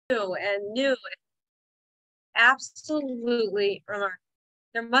and new. Absolutely remarkable.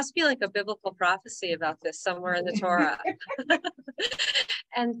 There must be like a biblical prophecy about this somewhere in the Torah.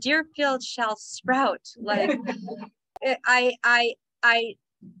 And Deerfield shall sprout. Like I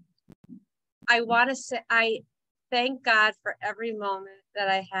want to say, I thank God for every moment that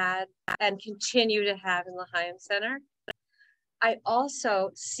I had and continue to have in L'Chaim Center. I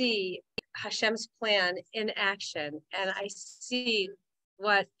also see Hashem's plan in action, and I see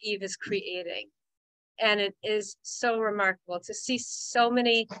what Eve is creating. And it is so remarkable to see so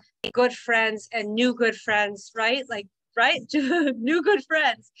many good friends and new good friends, right? Like, right? New good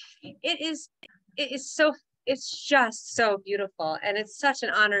friends. It's just so beautiful. And it's such an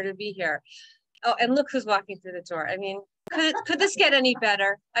honor to be here. Oh, and look who's walking through the door. I mean, could this get any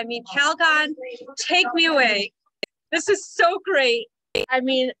better? I mean, Calgon, take me away. This is so great. I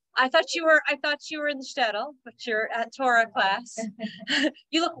mean, I thought you were in the shtetl, but you're at Torah class.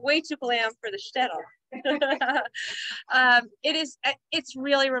 You look way too glam for the shtetl. It's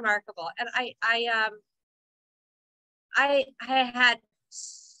really remarkable. And I had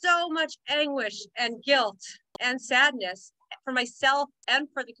so much anguish and guilt and sadness for myself and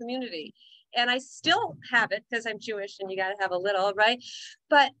for the community. And I still have it because I'm Jewish and you got to have a little, right?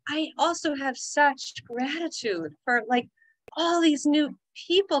 But I also have such gratitude for like all these new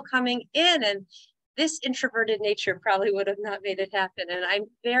people coming in, and this introverted nature probably would have not made it happen. And I'm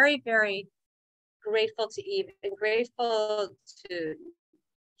very, very grateful to Eve and grateful to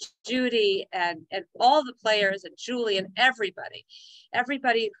Judy and all the players and Julie and everybody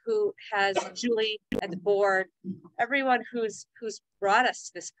who has Julie and the board, everyone who's brought us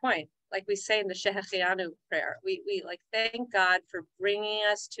to this point. Like we say in the Shehechianu prayer, we like thank God for bringing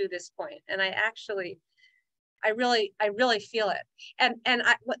us to this point. And I really feel it. And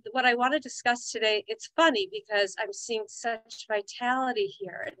what I want to discuss today, it's funny because I'm seeing such vitality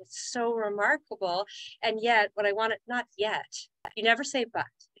here and it's so remarkable. And yet what I want to, not yet, you never say but.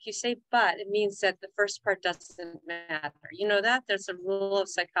 If you say but, it means that the first part doesn't matter. You know that? There's a rule of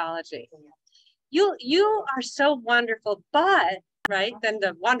psychology. You are so wonderful, but, right? Then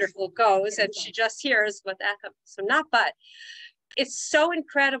the wonderful goes and she just hears what that comes. So not but. It's so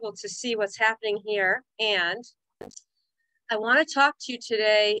incredible to see what's happening here. And I want to talk to you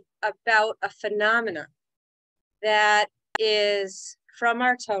today about a phenomenon that is from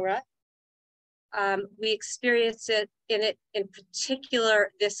our Torah. We experience it in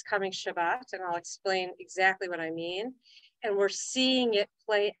particular this coming Shabbat, and I'll explain exactly what I mean. And we're seeing it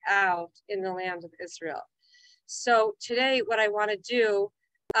play out in the land of Israel. So today, what I want to do,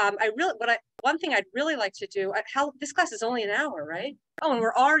 one thing I'd really like to do, this class is only an hour, right? Oh, and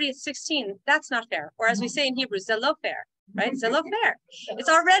we're already at 16. That's not fair. Or as we say in Hebrew, zelo fair, right? Zelo fair. It's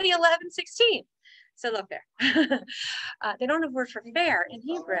already 11:16. Zelo fair. They don't have a word for fair in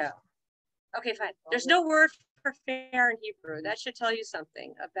Hebrew. Okay, fine. There's no word for fair in Hebrew. That should tell you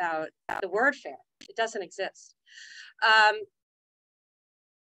something about the word fair. It doesn't exist. I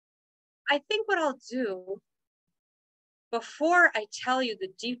think what I'll do before I tell you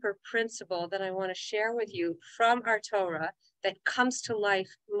the deeper principle that I want to share with you from our Torah that comes to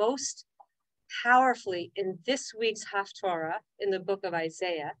life most powerfully in this week's Haftorah in the book of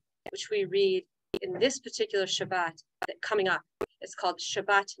Isaiah, which we read in this particular Shabbat coming up. It's called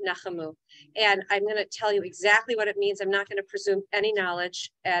Shabbat Nachamu. And I'm going to tell you exactly what it means. I'm not going to presume any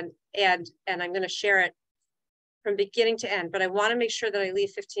knowledge, and I'm going to share it from beginning to end, but I want to make sure that I leave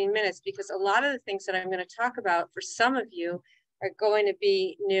 15 minutes because a lot of the things that I'm going to talk about for some of you are going to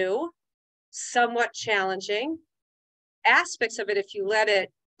be new, somewhat challenging. Aspects of it, if you let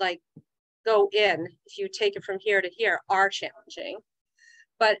it like go in, if you take it from here to here, are challenging,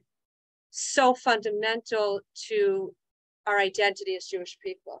 but so fundamental to our identity as Jewish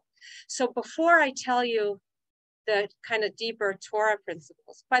people. So before I tell you the kind of deeper Torah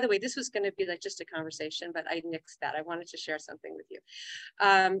principles. By the way, this was going to be like just a conversation, but I nixed that. I wanted to share something with you.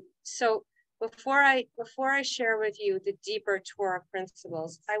 So before I share with you the deeper Torah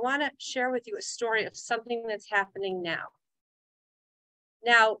principles, I want to share with you a story of something that's happening now.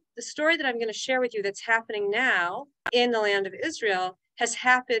 Now, the story that I'm going to share with you that's happening now in the land of Israel has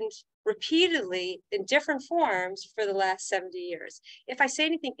happened repeatedly in different forms for the last 70 years. If I say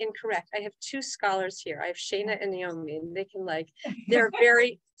anything incorrect, I have two scholars here. I have Shana and Naomi, and they can they're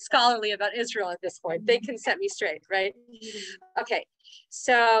very scholarly about Israel at this point. They can set me straight, right? Okay,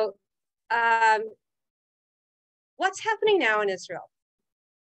 so what's happening now in Israel?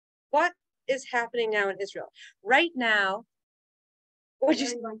 What is happening now in Israel? Right now, okay,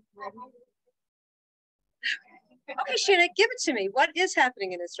 Shana, give it to me. What is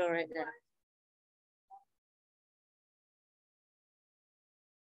happening in Israel right now?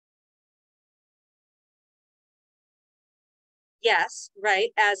 yes,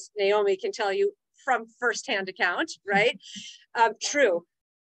 right, as Naomi can tell you from firsthand account, right? True.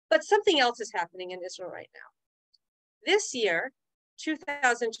 But something else is happening in Israel right now. This year,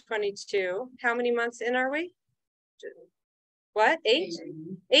 2022, how many months in are we? What, 8?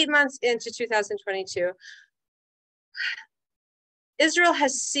 8 months into 2022. Israel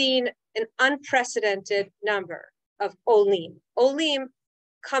has seen an unprecedented number of olim. Olim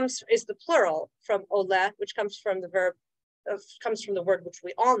is the plural from ole, which comes from the word which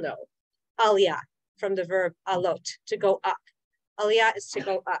we all know, aliyah, from the verb alot, to go up. Aliyah is to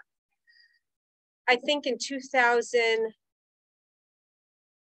go up. I think in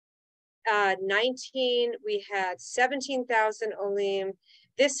 2019, we had 17,000 olim.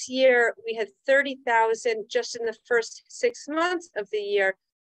 This year, we had 30,000 just in the first 6 months of the year,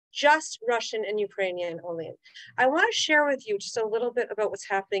 just Russian and Ukrainian olim. I want to share with you just a little bit about what's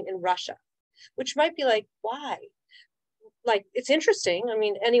happening in Russia, which might be like, why? Like, it's interesting. I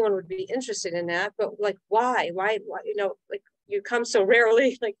mean, anyone would be interested in that, but like, why, you know, like you come so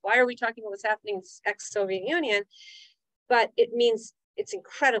rarely, like, why are we talking about what's happening in ex-Soviet Union? But it means it's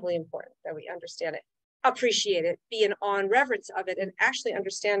incredibly important that we understand it, appreciate it, be in awe and reverence of it, and actually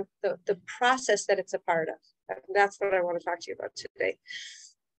understand the process that it's a part of. And that's what I want to talk to you about today.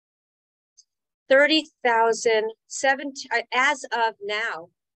 30,000, as of now,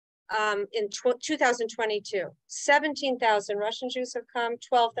 in 2022, 17,000 Russian Jews have come,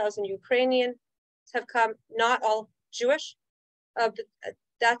 12,000 Ukrainians have come, not all Jewish.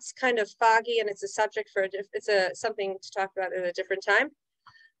 That's kind of foggy, and it's a subject for something to talk about at a different time,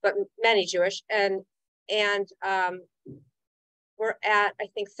 but many Jewish. And we're at, I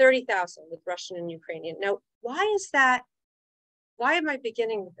think, 30,000 with Russian and Ukrainian. Now, why is that? Why am I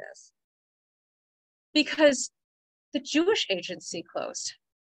beginning with this? Because the Jewish agency closed.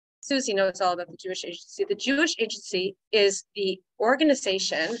 Susie knows all about the Jewish agency. The Jewish agency is the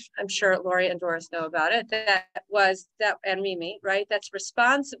organization, I'm sure Lori and Doris know about it, and Mimi, right? That's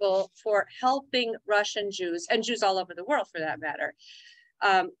responsible for helping Russian Jews, and Jews all over the world for that matter,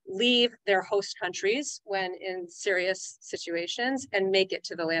 leave their host countries when in serious situations and make it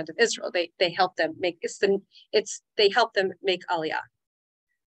to the land of Israel. They help them make, they help them make Aliyah.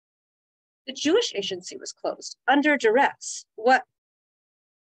 The Jewish agency was closed under duress. What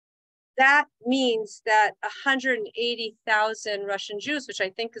that means that 180,000 Russian Jews, which I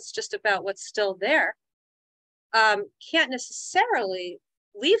think is just about what's still there, can't necessarily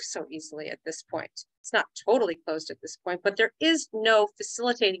leave so easily at this point. It's not totally closed at this point, but there is no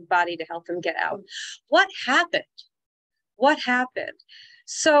facilitating body to help them get out. What happened? What happened?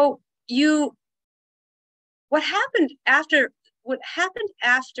 So what happened after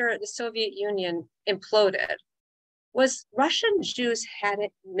the Soviet Union imploded was Russian Jews had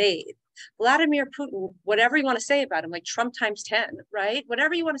it made. Vladimir Putin, whatever you want to say about him, like Trump times 10, right?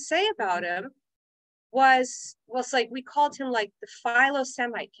 Whatever you want to say about him was like, we called him like the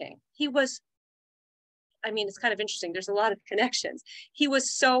Philo-Semite king. He was, I mean, it's kind of interesting. There's a lot of connections. He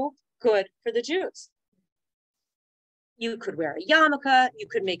was so good for the Jews. You could wear a yarmulke, you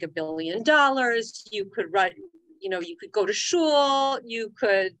could make $1 billion, you could run, you could go to shul, you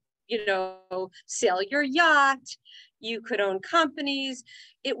could, sail your yacht, you could own companies.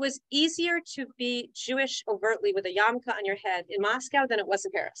 It was easier to be Jewish overtly with a yarmulke on your head in Moscow than it was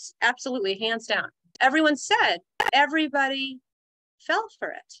in Paris. Absolutely, hands down. Everyone said, everybody fell for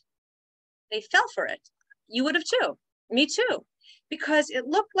it. They fell for it. You would have too. Me too. Because it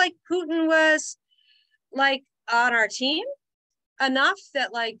looked like Putin was like on our team enough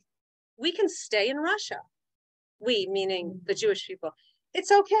that like we can stay in Russia. We, meaning the Jewish people. It's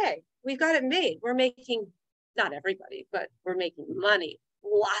okay. We've got it made. We're making, not everybody, but we're making money,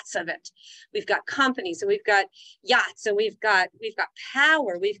 lots of it. We've got companies and we've got yachts and we've got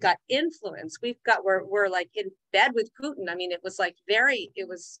power, we've got influence. We're like in bed with Putin. I mean, it was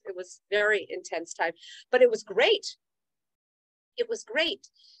very intense time, but it was great. It was great.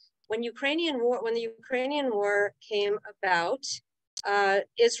 When the Ukrainian war came about,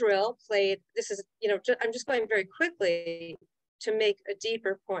 Israel played, I'm just going very quickly to make a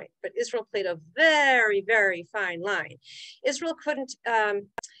deeper point, but Israel played a very, very fine line. Israel couldn't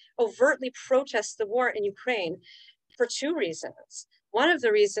overtly protest the war in Ukraine for two reasons. One of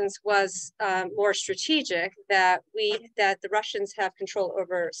the reasons was more strategic, that the Russians have control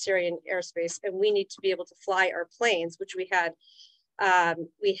over Syrian airspace, and we need to be able to fly our planes, which we had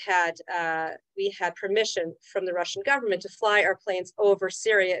permission from the Russian government to fly our planes over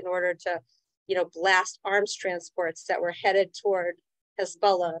Syria in order to, blast arms transports that were headed toward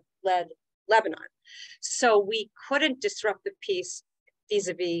Hezbollah-led Lebanon. So we couldn't disrupt the peace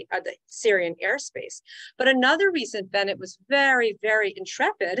vis-a-vis the Syrian airspace. But another reason Bennett was very, very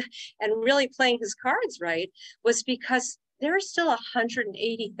intrepid and really playing his cards right was because there are still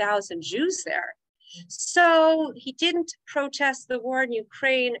 180,000 Jews there. So he didn't protest the war in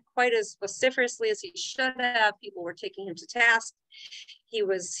Ukraine quite as vociferously as he should have. People were taking him to task. He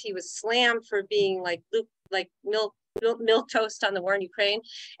was slammed for being like milk toast on the war in Ukraine.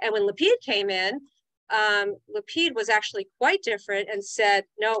 And when Lapid came in, Lapid was actually quite different and said,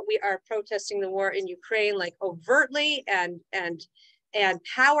 no, we are protesting the war in Ukraine like overtly and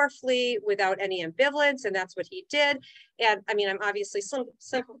powerfully without any ambivalence. And that's what he did. And I mean, I'm obviously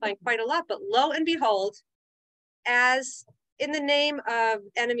simplifying quite a lot, but lo and behold, as in the name of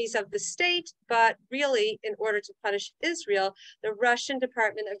enemies of the state, but really in order to punish Israel, the Russian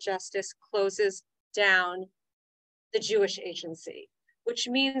Department of Justice closes down the Jewish Agency, which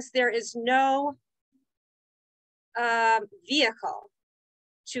means there is no vehicle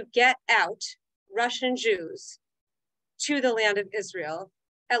to get out Russian Jews to the land of Israel,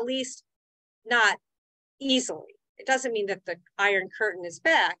 at least not easily. It doesn't mean that the Iron Curtain is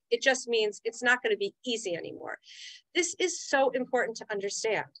back. It just means it's not going to be easy anymore. This is so important to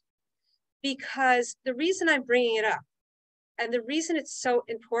understand because the reason I'm bringing it up and the reason it's so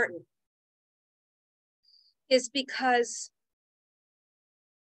important is because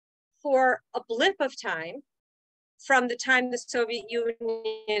for a blip of time, from the time the Soviet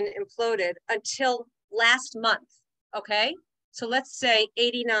Union imploded until last month, okay? So let's say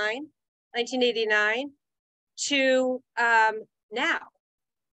 1989 to now,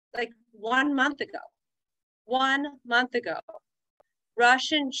 like 1 month ago,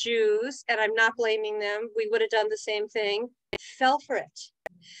 Russian Jews, and I'm not blaming them, we would have done the same thing, fell for it.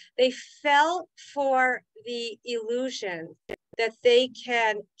 They fell for the illusion that they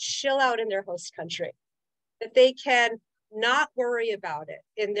can chill out in their host country, that they can not worry about it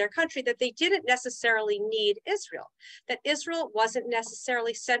in their country, that they didn't necessarily need Israel, that Israel wasn't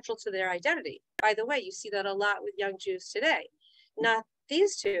necessarily central to their identity. By the way, you see that a lot with young Jews today. Not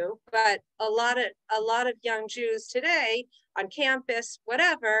these two, but a lot of young Jews today on campus,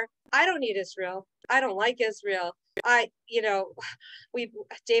 whatever. I don't need Israel. I don't like Israel.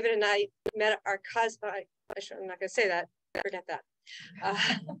 David and I met our cousin. I'm not going to say that. Forget that.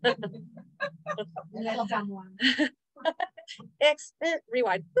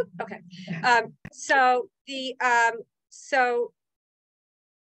 Rewind. Okay. So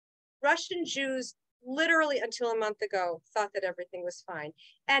Russian Jews literally until a month ago thought that everything was fine.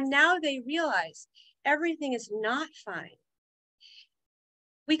 And now they realize everything is not fine.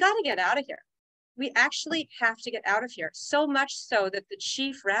 We got to get out of here. We actually have to get out of here. So much so that the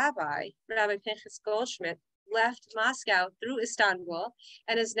chief rabbi, Rabbi Pinchas Goldschmidt, left Moscow through Istanbul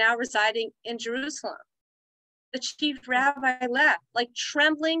and is now residing in Jerusalem. The chief rabbi left, like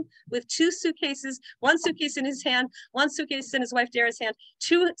trembling with 2 suitcases, 1 suitcase in his hand, 1 suitcase in his wife Dara's hand,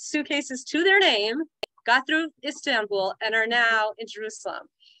 2 suitcases to their name, got through Istanbul and are now in Jerusalem.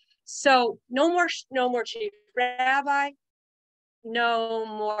 So no more chief rabbi, no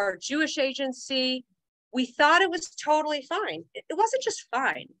more Jewish agency. We thought it was totally fine. It wasn't just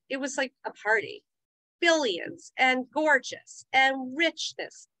fine. It was like a party. Billions and gorgeous and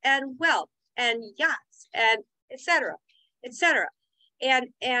richness and wealth and yachts and et cetera. And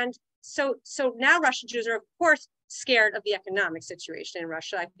so now Russian Jews are, of course, scared of the economic situation in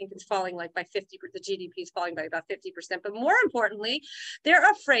Russia. I think it's falling like by 50%, the GDP is falling by about 50%. But more importantly, they're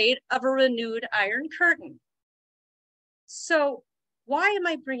afraid of a renewed Iron Curtain. So why am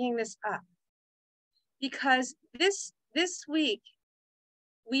I bringing this up? Because this week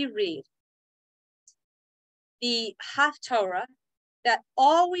we read the Haftorah that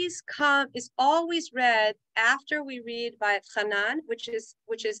is always read after we read Vayet Hanan, which is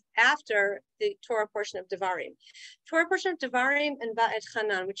after the Torah portion of Devarim. Torah portion of Devarim and Vayet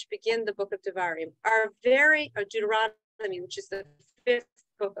Hanan, which begin the book of Devarim, are Deuteronomy, which is the 5th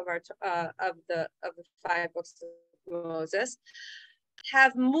book of the 5 books of Moses,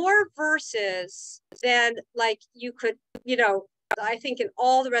 have more verses than like you could, I think in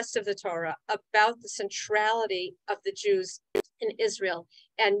all the rest of the Torah about the centrality of the Jews in Israel.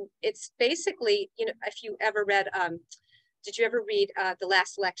 And it's basically, if you ever read, did you ever read the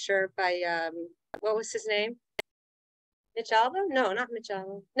last lecture by, what was his name? Mitch Alba? No, not Mitch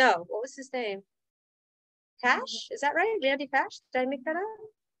Alba. No, what was his name? Pash? Is that right? Randy Pash? Did I make that up?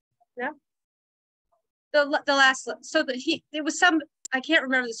 No? The last, so there was some, I can't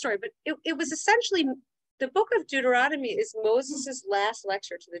remember the story, but it was essentially, the book of Deuteronomy is Moses's last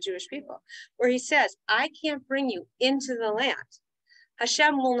lecture to the Jewish people, where he says, I can't bring you into the land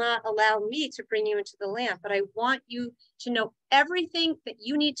Hashem will not allow me to bring you into the land, but I want you to know everything that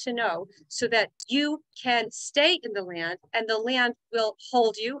you need to know so that you can stay in the land, and the land will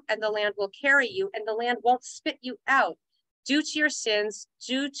hold you, and the land will carry you, and the land won't spit you out due to your sins,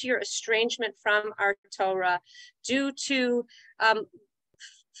 due to your estrangement from our Torah, due to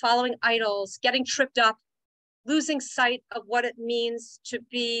following idols, getting tripped up, losing sight of what it means to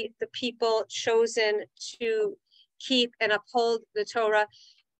be the people chosen to keep and uphold the Torah.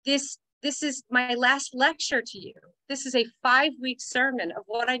 This is my last lecture to you. This is a 5-week sermon of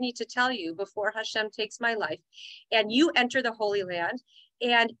what I need to tell you before Hashem takes my life. And you enter the Holy Land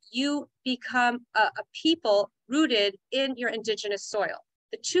and you become a people rooted in your indigenous soil.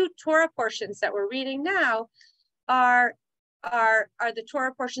 The 2 Torah portions that we're reading now are the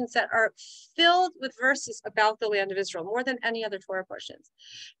Torah portions that are filled with verses about the land of Israel, more than any other Torah portions.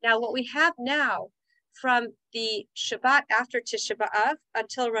 Now, what we have now from the Shabbat after Tisha B'Av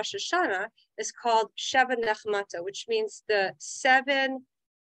until Rosh Hashanah is called Sheva Nechmata, which means the 7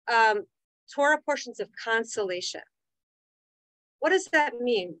 Torah portions of consolation. What does that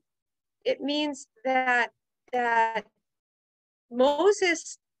mean? It means that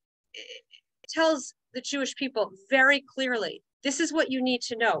Moses tells the Jewish people very clearly, this is what you need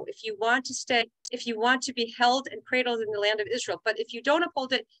to know if you want to stay, if you want to be held and cradled in the land of Israel. But if you don't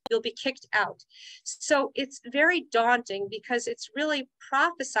uphold it, you'll be kicked out. So it's very daunting because it's really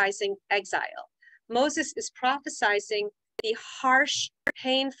prophesizing exile. Moses is prophesizing the harsh,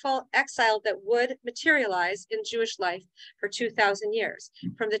 painful exile that would materialize in Jewish life for 2,000 years,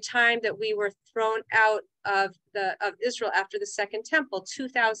 from the time that we were thrown out of Israel after the Second Temple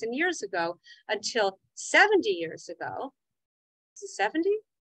 2,000 years ago until 70 years ago. Is it 70?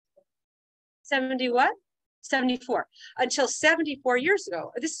 70 what? 74. Until 74 years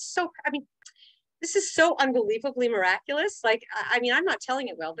ago. This is so unbelievably miraculous. Like, I mean, I'm not telling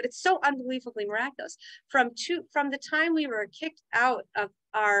it well, but it's so unbelievably miraculous. From the time we were kicked out of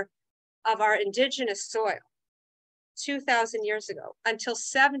our indigenous soil 2,000 years ago until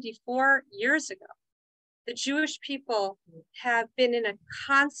 74 years ago, the Jewish people have been in a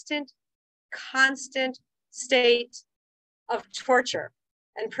constant state of torture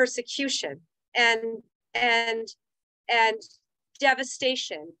and persecution and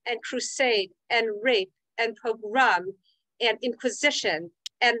devastation and crusade and rape and pogrom and inquisition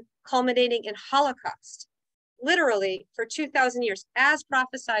and culminating in Holocaust, literally for 2,000 years, as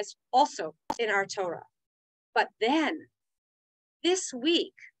prophesied also in our Torah. But then this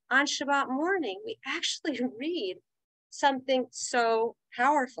week on Shabbat morning, we actually read something so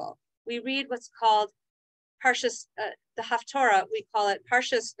powerful. We read what's called Parshas, the Haftorah, we call it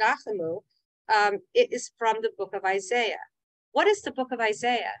Parshas Nachemu. It is from the book of Isaiah. What is the book of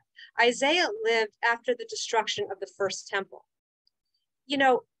Isaiah? Isaiah lived after the destruction of the first temple. You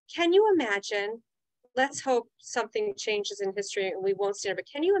know, can you imagine, let's hope something changes in history and we won't stand, but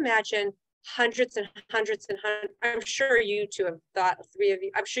can you imagine hundreds and hundreds and hundreds, I'm sure you two have thought, 3 of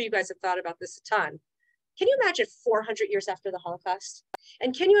you, I'm sure you guys have thought about this a ton. Can you imagine 400 years after the Holocaust?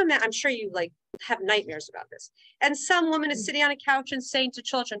 And can you imagine, I'm sure you like have nightmares about this. And some woman is sitting on a couch and saying to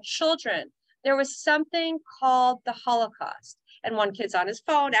children, there was something called the Holocaust. And one kid's on his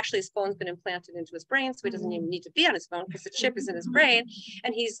phone. Actually, his phone's been implanted into his brain, so he doesn't even need to be on his phone because the chip is in his brain.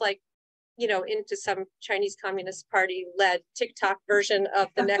 And he's like, you know, into some Chinese Communist Party-led TikTok version of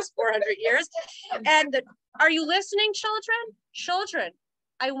the next 400 years. And are you listening, children? Children,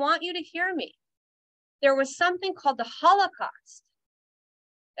 I want you to hear me. There was something called the Holocaust.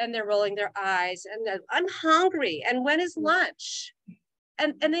 And they're rolling their eyes and I'm hungry. And when is lunch?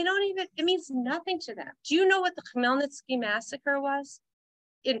 And they don't even, it means nothing to them. Do you know what the Khmelnytsky massacre was?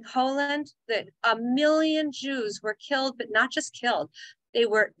 In Poland, that 1 million Jews were killed, but not just killed.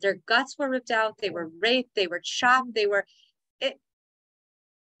 Their guts were ripped out, they were raped, they were chopped,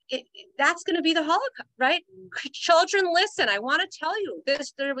 that's going to be the Holocaust, right? Children, listen, I want to tell you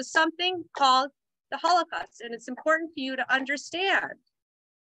this, there was something called the Holocaust, and it's important for you to understand.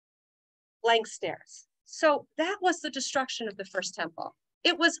 Blank stares. So that was the destruction of the first temple.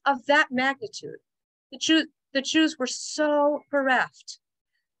 It was of that magnitude. The Jews were so bereft.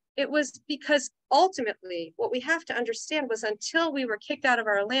 It was because ultimately what we have to understand was until we were kicked out of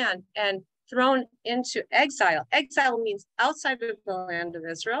our land and thrown into exile. Exile means outside of the land of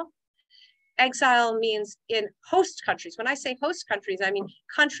Israel. Exile means in host countries. When I say host countries, I mean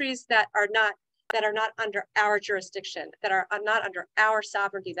countries that are not under our jurisdiction, that are not under our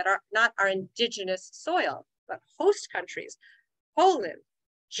sovereignty, that are not our indigenous soil, but host countries, Poland,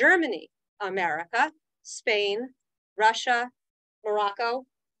 Germany, America, Spain, Russia, Morocco,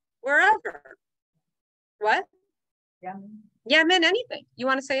 wherever. What? Yeah, man, anything. You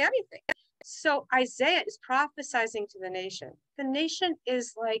want to say anything. So Isaiah is prophesizing to the nation. The nation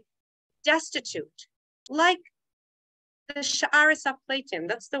is like destitute, like the Sha'aris HaPleitim.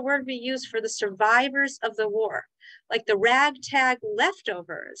 That's the word we use for the survivors of the war, like the ragtag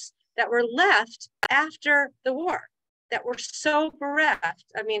leftovers that were left after the war, that were so bereft.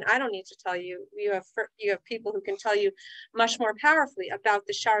 I mean, I don't need to tell you. You have people who can tell you much more powerfully about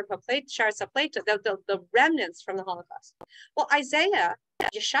the Sha'aris HaPleitim, the remnants from the Holocaust. Well,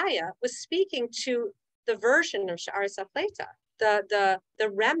 Yeshaya was speaking to the version of Sha'aris HaPleitim, the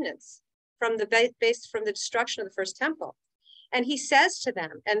remnants from the destruction of the first temple. And he says to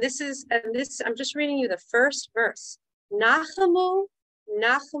them, and this, I'm just reading you the first verse. Nachamu,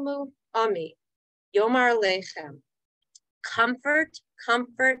 Nachamu Ami, Yomar Lechem. Comfort,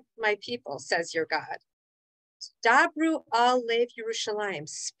 comfort my people, says your God. Dabru al lev Yerushalayim.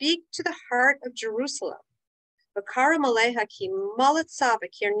 Speak to the heart of Jerusalem. Bakara maleha ki malatzava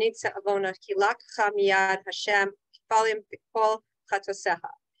kirnitza avona ki lakcha miyad Hashem kifalim bikol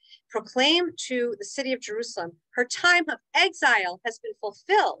chatoseha. Proclaim to the city of Jerusalem, her time of exile has been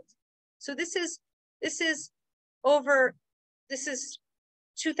fulfilled. So this is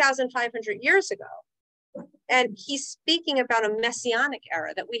 2,500 years ago. And he's speaking about a messianic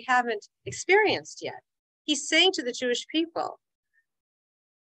era that we haven't experienced yet. He's saying to the Jewish people,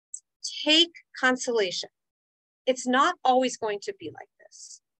 take consolation. It's not always going to be like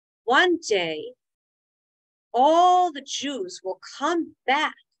this. One day, all the Jews will come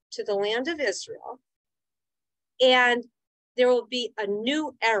back to the land of Israel, and there will be a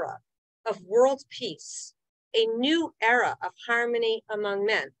new era of world peace, a new era of harmony among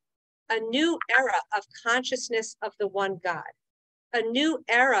men, a new era of consciousness of the one God, a new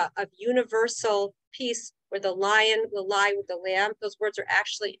era of universal peace where the lion will lie with the lamb. Those words are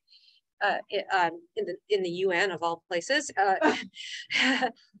actually in the UN of all places.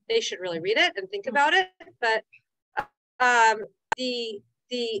 They should really read it and think about it. But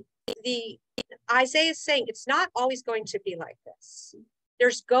the Isaiah is saying it's not always going to be like this.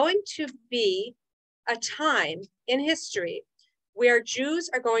 There's going to be a time in history where Jews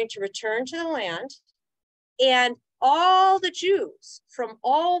are going to return to the land, and all the Jews from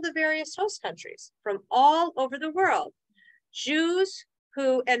all the various host countries, from all over the world, Jews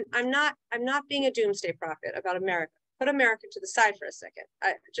who, and I'm not being a doomsday prophet about America. Put America to the side for a second.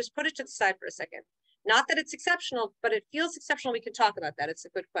 Just put it to the side for a second. Not that it's exceptional, but it feels exceptional. We can talk about that. It's a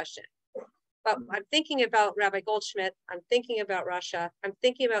good question. But I'm thinking about Rabbi Goldschmidt. I'm thinking about Russia. I'm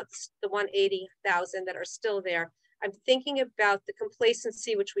thinking about the 180,000 that are still there. I'm thinking about the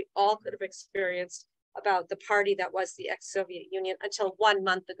complacency which we all could have experienced about the party that was the ex-Soviet Union until 1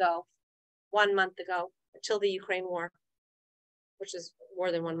 month ago, until the Ukraine war, which is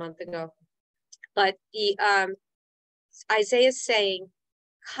more than 1 month ago. But the Isaiah is saying,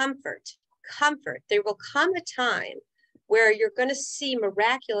 comfort. There will come a time where you're going to see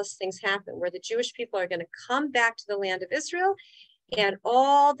miraculous things happen, where the Jewish people are going to come back to the land of Israel, and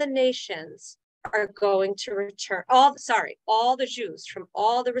all the nations are going to return, all the Jews from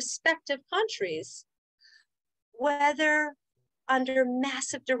all the respective countries, whether under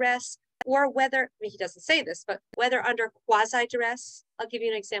massive duress or whether, he doesn't say this, but whether under quasi-duress. I'll give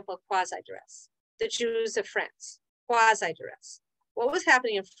you an example of quasi-duress. The Jews of France, quasi-duress. What was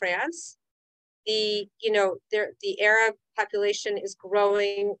happening in France? The Arab population is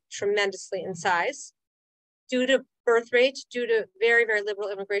growing tremendously in size due to birth rate, due to very, very liberal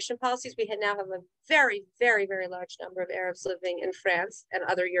immigration policies. We now have a very, very, very large number of Arabs living in France and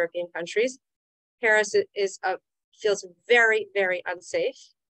other European countries. Paris feels very, very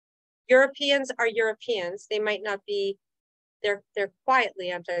unsafe. Europeans are Europeans. They might not be, they're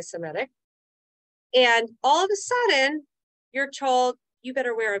quietly anti-Semitic. And all of a sudden, you're told, you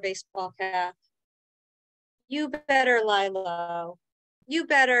better wear a baseball cap. You better lie low. You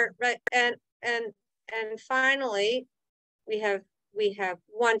better, right? And finally, we have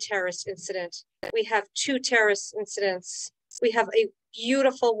one terrorist incident. We have 2 terrorist incidents. We have a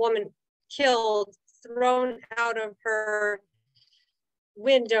beautiful woman killed, thrown out of her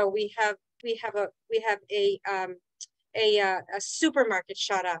window. We have a supermarket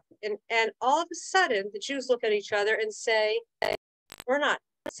shot up, and all of a sudden the Jews look at each other and say, we're not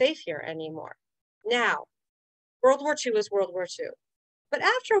safe here anymore. Now, World War II was World War II. But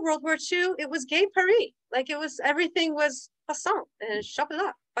after World War II, it was gay Paris. Like everything was passant and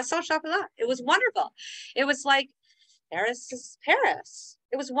chocolat, passant chocolat. It was wonderful. It was like, Paris is Paris.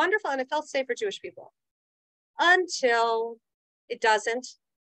 It was wonderful, and it felt safe for Jewish people. Until it doesn't.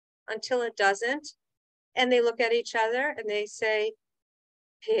 And they look at each other and they say,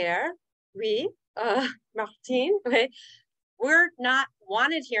 Pierre, oui, Martine, oui. we're not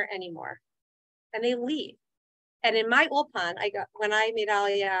wanted here anymore. And they leave. And in my ulpan, when I made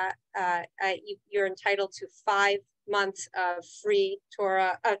Aliyah, you're entitled to 5 months of free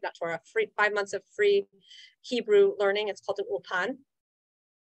Torah, not Torah, 5 months of free Hebrew learning. It's called an ulpan.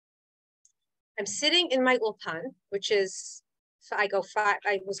 I'm sitting in my ulpan, which is, I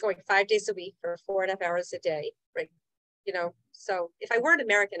was going 5 days a week for 4.5 hours a day, right? So if I weren't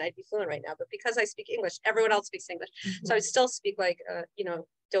American, I'd be fluent right now, but because I speak English, everyone else speaks English. So I still speak like,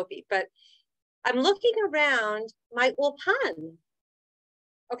 dopey, but I'm looking around my ulpan.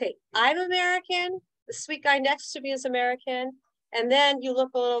 Okay, I'm American. The sweet guy next to me is American. And then you look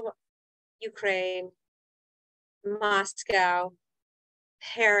a little, Ukraine, Moscow,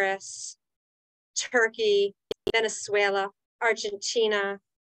 Paris, Turkey, Venezuela, Argentina.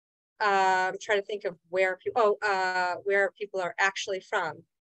 I'm trying to think of where people are actually from.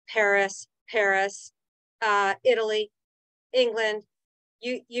 Paris, Italy, England.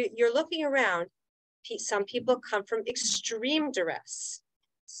 You're looking around. Some people come from extreme duress.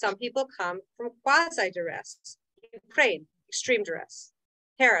 Some people come from quasi-duress. Ukraine, extreme duress.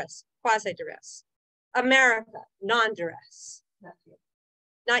 Paris, quasi-duress. America, non-duress.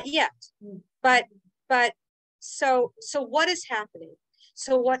 Not yet. But so what is happening?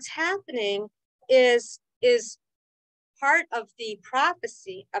 So what's happening is part of the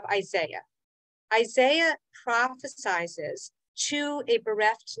prophecy of Isaiah. Isaiah prophesizes to a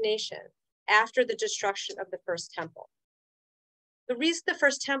bereft nation after the destruction of the first temple. The reason the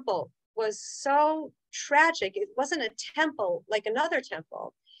first temple was so tragic, it wasn't a temple like another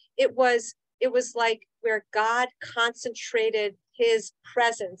temple. It was like where God concentrated his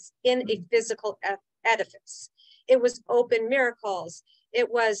presence in a physical edifice. It was open miracles. It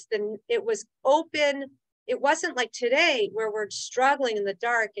was open. It wasn't like today where we're struggling in the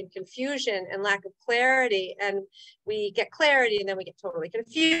dark and confusion and lack of clarity, and we get clarity and then we get totally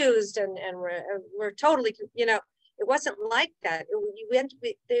confused and we're totally, it wasn't like that.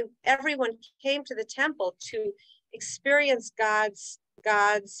 Everyone came to the temple to experience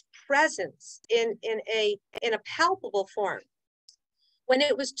God's presence in a palpable form. When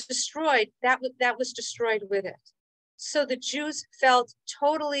it was destroyed, that was destroyed with it. So the Jews felt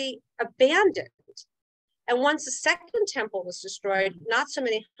totally abandoned. And once the second temple was destroyed, not so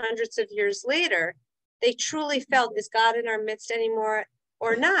many hundreds of years later, they truly felt, is God in our midst anymore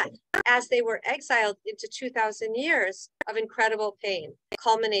or not? As they were exiled into 2,000 years of incredible pain,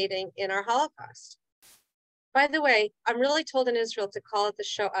 culminating in our Holocaust. By the way, I'm really told in Israel to call it the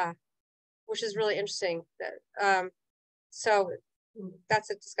Shoah, which is really interesting. So that's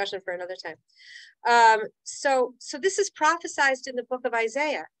a discussion for another time. So this is prophesied in the book of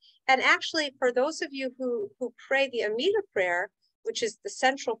Isaiah. And actually, for those of you who pray the Amida prayer, which is the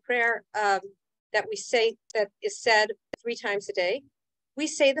central prayer that we say, that is said 3 times a day, we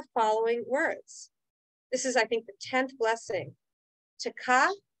say the following words. This is, I think, the 10th blessing. Tekah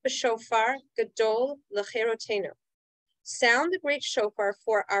b'shofar gadol l'cherotenu. Sound the great shofar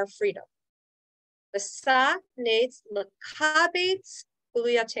for our freedom. V'sa netz l'kabetz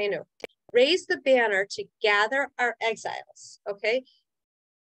guluyatenu. Raise the banner to gather our exiles. Okay.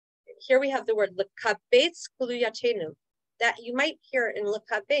 Here we have the word l'kabetz guluyatenu. That you might hear in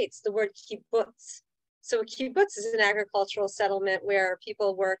l'kabetz the word kibbutz. So a kibbutz is an agricultural settlement where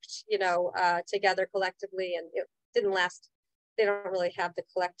people worked, together collectively, and it didn't last. They don't really have the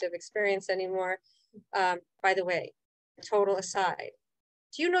collective experience anymore. By the way, total aside,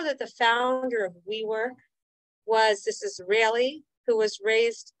 do you know that the founder of WeWork was this Israeli who was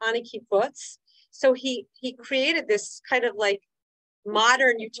raised on a kibbutz? So he created this kind of like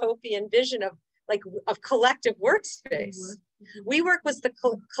modern utopian vision of collective workspace. WeWork was the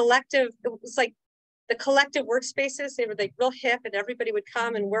collective. It was like the collective workspaces. They were like real hip, and everybody would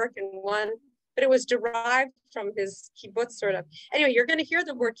come and work in one. But it was derived from his kibbutz, sort of. Anyway, you're going to hear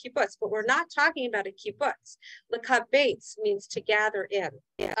the word kibbutz, but we're not talking about a kibbutz. L'kabetz means to gather in.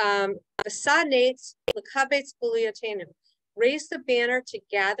 V'sa netz l'kabetz guluyatenu. Raise the banner to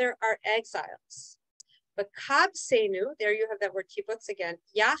gather our exiles. V'kabsenu, there you have that word kibbutz again.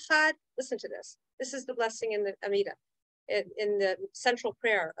 Yachad, listen to this. This is the blessing in the Amida, in the central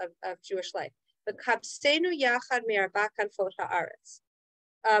prayer of Jewish life. V'kabsenu yachad me'arba kanfot ha'aretz.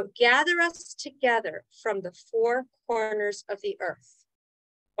 Gather us together from the 4 corners of the earth.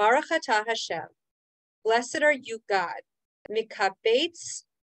 Baruch atah Hashem. Blessed are you, God. Mikabetz,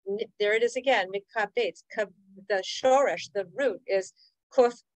 there it is again, mikabetz. The shoresh, the root is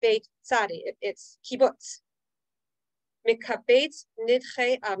kuf beit tzadi. It's kibbutz. Mikabetz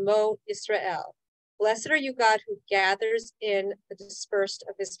nidche amo Israel. Blessed are you, God, who gathers in the dispersed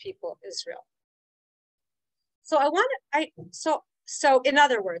of his people, Israel. So so in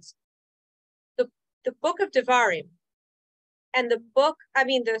other words, the book of Devarim and the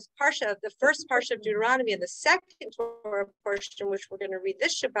first parsha of Deuteronomy and the second Torah portion, which we're going to read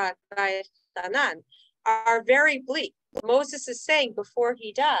this Shabbat by Hanan, are very bleak. Moses is saying before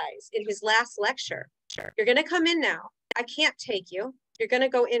he dies in his last lecture, you're going to come in now. I can't take you. You're going to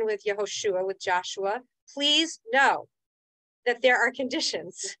go in with Yehoshua, with Joshua. Please know that there are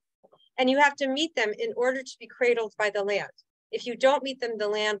conditions and you have to meet them in order to be cradled by the land. If you don't meet them, the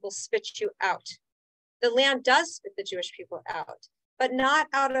land will spit you out. The land does spit the Jewish people out, but not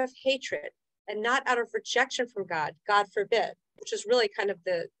out of hatred and not out of rejection from God, God forbid, which is really kind of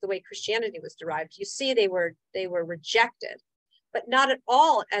the way Christianity was derived. You see, they were rejected, but not at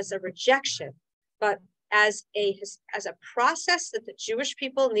all as a rejection, but as a process that the Jewish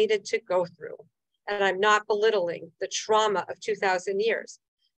people needed to go through. And I'm not belittling the trauma of 2,000 years.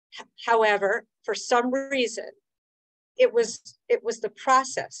 However, for some reason, it was the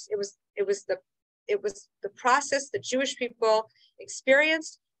process. It was the process the Jewish people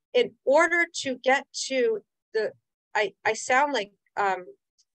experienced in order to get to the. I sound like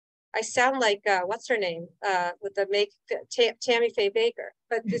what's her name with the Tammy Faye Baker,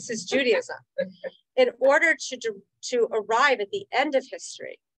 but this is Judaism. In order to arrive at the end of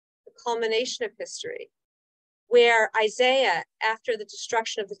history, the culmination of history, where Isaiah, after the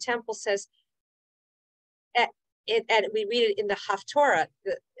destruction of the temple, says, and we read it in the Haftorah,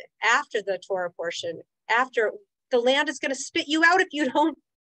 after the Torah portion, after the land is going to spit you out if you don't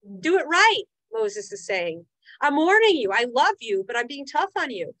do it right, Moses is saying. I'm warning you, I love you, but I'm being tough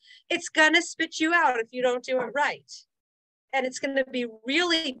on you. It's going to spit you out if you don't do it right. And it's going to be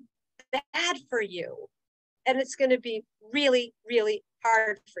really bad for you. And it's going to be really, really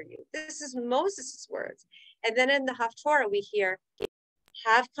hard for you. This is Moses' words. And then in the Haftorah, we hear,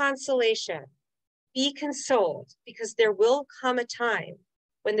 have consolation, be consoled, because there will come a time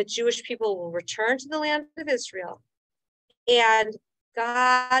when the Jewish people will return to the land of Israel, and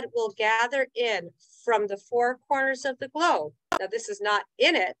God will gather in from the four corners of the globe. Now, this is not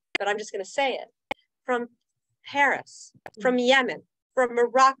in it, but I'm just going to say it. From Paris, from Yemen, from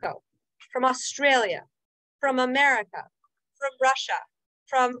Morocco, from Australia, from America, from Russia,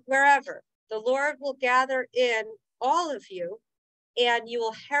 from wherever. The Lord will gather in all of you, and you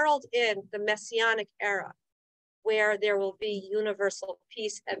will herald in the Messianic era, where there will be universal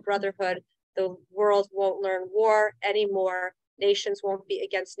peace and brotherhood. The world won't learn war anymore. Nations won't be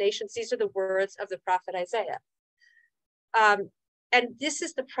against nations. These are the words of the prophet Isaiah. And this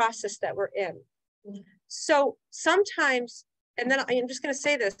is the process that we're in. So sometimes, and then I'm just going to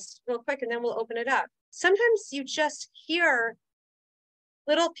say this real quick, and then we'll open it up. Sometimes you just hear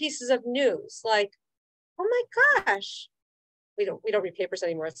little pieces of news like, oh my gosh, we don't read papers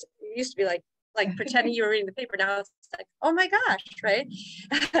anymore. It used to be like pretending you were reading the paper. Now it's like, oh my gosh, right?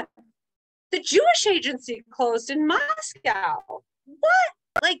 The Jewish agency closed in Moscow. What?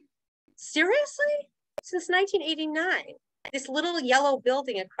 Like, seriously? Since 1989. This little yellow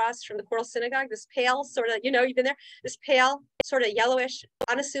building across from the Choral Synagogue, this pale sort of, you've been there, this pale sort of yellowish,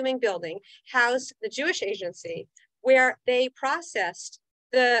 unassuming building housed the Jewish agency, where they processed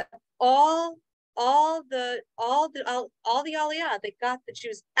all the aliyah that got the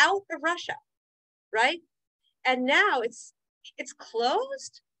Jews out of Russia, right? And now it's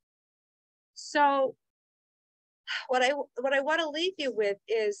closed. So what I want to leave you with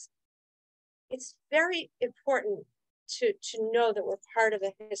is, it's very important to know that we're part of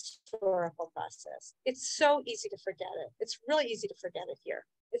a historical process. It's so easy to forget it. It's really easy to forget it here.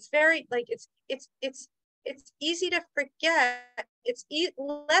 It's very it's easy to forget. It's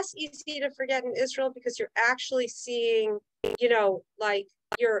less easy to forget in Israel, because you're actually seeing, you're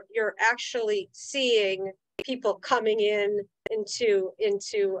actually seeing people coming into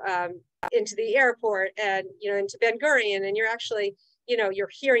the airport and into Ben Gurion, and you're actually you're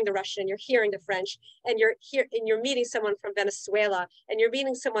hearing the Russian, you're hearing the French, and you're meeting someone from Venezuela, and you're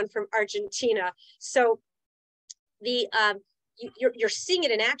meeting someone from Argentina. So you're seeing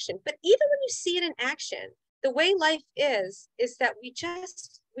it in action. But even when you see it in action, the way life is that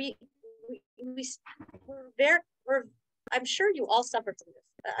I'm sure you all suffer from this.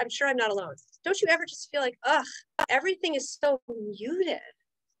 I'm sure I'm not alone. Don't you ever just feel like, everything is so muted?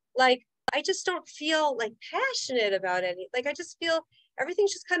 Like, I just don't feel like passionate about any. Like, I just feel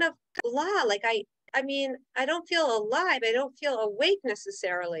everything's just kind of blah. Like, I mean, I don't feel alive. I don't feel awake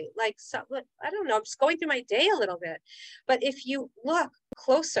necessarily. Like, so, I don't know. I'm just going through my day a little bit. But if you look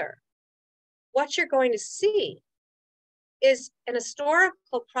closer, what you're going to see is an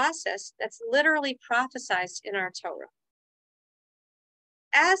historical process that's literally prophesized in our Torah.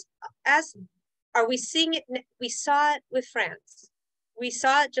 As Are we seeing it? We saw it with France. We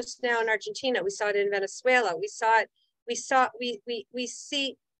saw it just now in Argentina. We saw it in Venezuela. We saw it.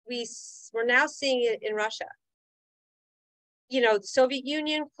 We're now seeing it in Russia. You know, the Soviet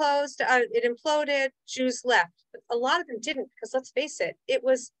Union closed, it imploded, Jews left. But a lot of them didn't, because let's face it, it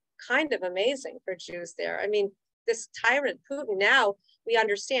was kind of amazing for Jews there. I mean, this tyrant Putin, now we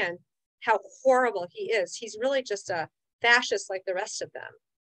understand how horrible he is. He's really just a fascist like the rest of them.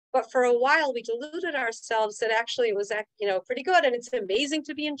 But for a while, we deluded ourselves that actually it was, you know, pretty good. And it's amazing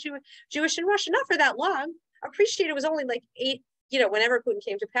to be in Jewish in Russia. Not for that long. I appreciate it was only like 8, you know, whenever Putin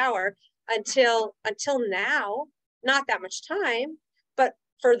came to power until now, not that much time. But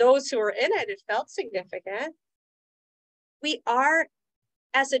for those who were in it, it felt significant. We are,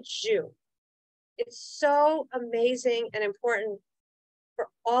 as a Jew, it's so amazing and important for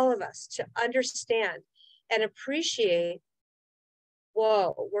all of us to understand and appreciate,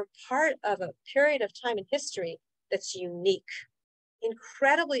 whoa, we're part of a period of time in history that's unique,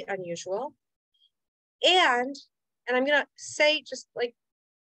 incredibly unusual. And I'm going to say just like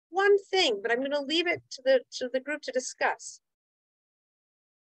one thing, but I'm going to leave it to the group to discuss.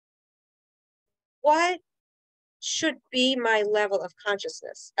 What should be my level of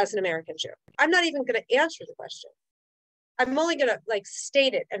consciousness as an American Jew? I'm not even going to answer the question. I'm only going to like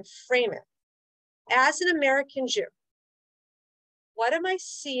state it and frame it. As an American Jew, what am I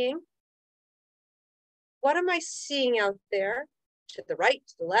seeing? What am I seeing out there to the right,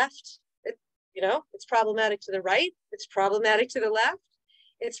 to the left? You know, it's problematic to the right. It's problematic to the left.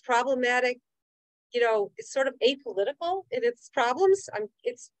 It's problematic, you know, it's sort of apolitical in its problems.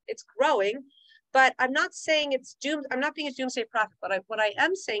 It's growing, but I'm not saying it's doomed. I'm not being a doomsday prophet, but what I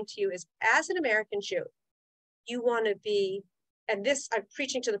am saying to you is, as an American Jew, you want to be, and this I'm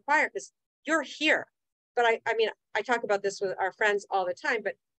preaching to the choir because you're here. But I mean, I talk about this with our friends all the time,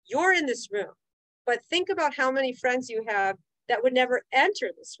 but you're in this room. But think about how many friends you have that would never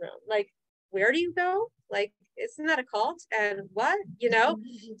enter this room. Like, where do you go? Like, isn't that a cult? And what, you know?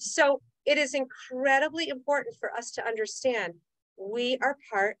 So it is incredibly important for us to understand we are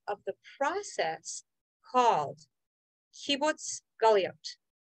part of the process called kibbutz galiot.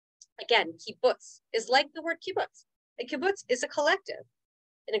 Again, kibbutz is like the word kibbutz. A kibbutz is a collective,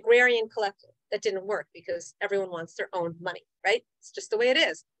 an agrarian collective that didn't work because everyone wants their own money, right? It's just the way it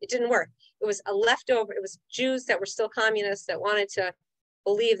is. It didn't work. It was a leftover. It was Jews that were still communists that wanted to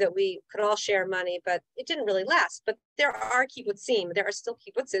believe that we could all share money, but it didn't really last. But there are kibbutzim. There are still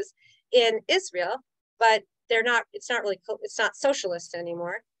kibbutzes in Israel, but they're not. It's not really. It's not socialist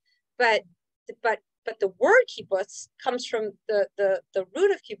anymore. But the word kibbutz comes from the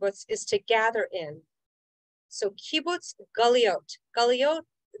root of kibbutz is to gather in. So kibbutz galiot.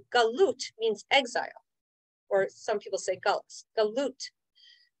 Galut means exile, or some people say galus. Galut,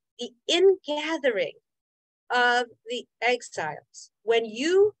 the ingathering of the exiles. When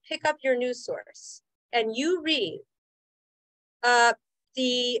you pick up your news source and you read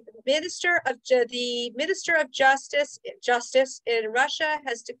the Minister of Justice in Russia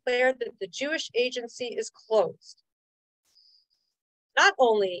has declared that the Jewish agency is closed. Not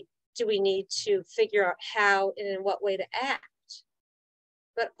only do we need to figure out how and in what way to act,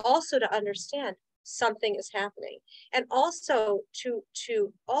 but also to understand something is happening, and also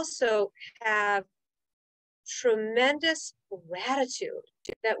to also have tremendous gratitude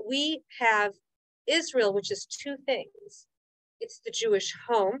that we have Israel, which is two things. It's the Jewish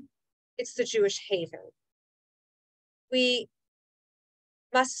home, it's the Jewish haven. We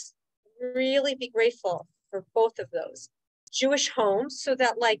must really be grateful for both of those. Jewish homes, so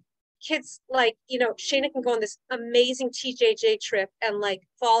that like kids, like, you know, Shayna can go on this amazing TJJ trip and like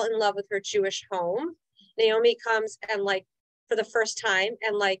fall in love with her Jewish home. Naomi comes and like for the first time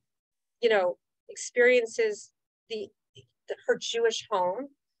and like, you know, experiences her Jewish home,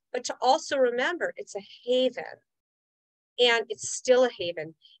 but to also remember it's a haven, and it's still a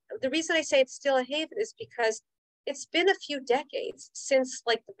haven. The reason I say it's still a haven is because it's been a few decades since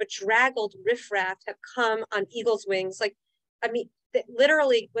like the bedraggled riffraff have come on eagle's wings. Like, I mean,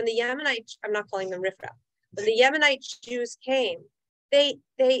 literally when the Yemenite, I'm not calling them riffraff, when the Yemenite Jews came, they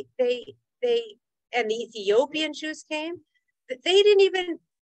and the Ethiopian Jews came, they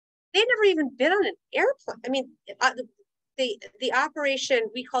never even been on an airplane. I mean, the operation,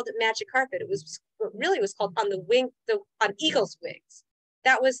 we called it Magic Carpet. It was called on eagle's wings.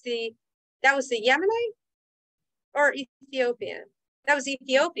 That was the Yemenite or Ethiopian. That was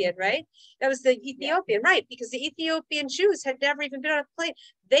Ethiopian, right? That was the Ethiopian, right? Because the Ethiopian Jews had never even been on a plane.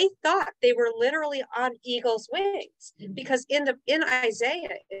 They thought they were literally on eagle's wings, because in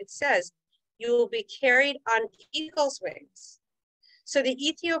Isaiah it says, "You will be carried on eagle's wings." So the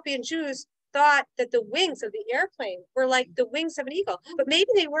Ethiopian Jews thought that the wings of the airplane were like the wings of an eagle, but maybe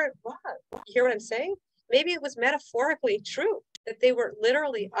they weren't wrong. You hear what I'm saying? Maybe it was metaphorically true that they were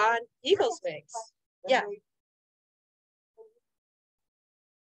literally on eagle's wings. Yeah.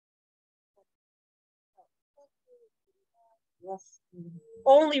 Yes.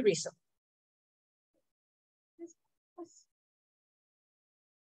 Only recently.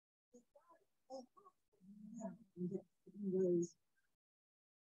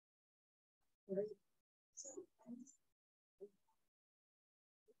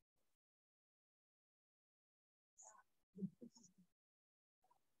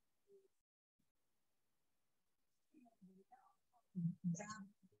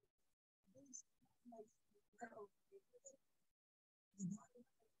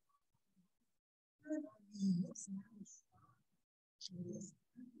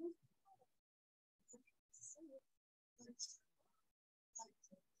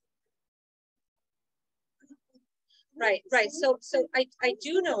 Right, right. So I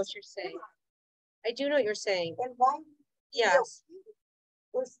do know what you're saying. I do know what you're saying. And why? Yes.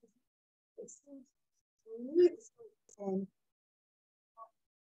 And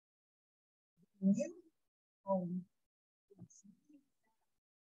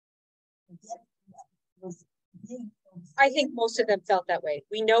I think most of them felt that way.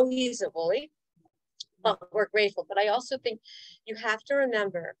 We know he's a bully, but we're grateful. But I also think you have to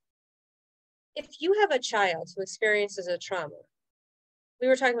remember, if you have a child who experiences a trauma, we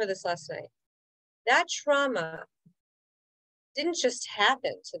were talking about this last night, that trauma didn't just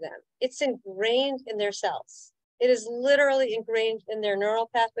happen to them. It's ingrained in their cells. It is literally ingrained in their neural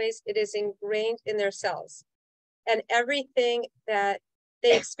pathways. It is ingrained in their cells. And everything that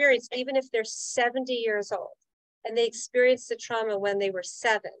they experience, even if they're 70 years old, and they experienced the trauma when they were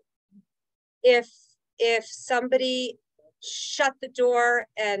 7, if somebody shut the door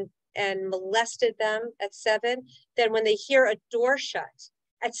and molested them at 7, then when they hear a door shut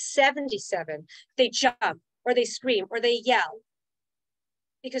at 77, they jump or they scream or they yell,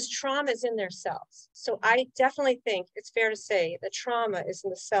 because trauma is in their cells. So I definitely think it's fair to say that trauma is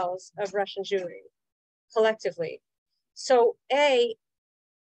in the cells of Russian Jewry collectively. So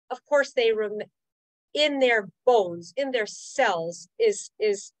of course, they in their bones, in their cells is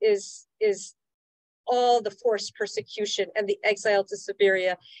all the forced persecution and the exile to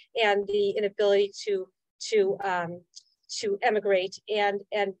Siberia and the inability to emigrate and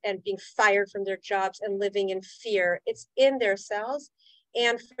being fired from their jobs and living in fear. It's in their cells.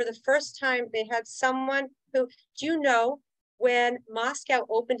 And for the first time, they had someone who, do you know, when Moscow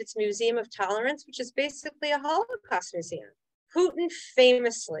opened its Museum of Tolerance, which is basically a Holocaust museum, Putin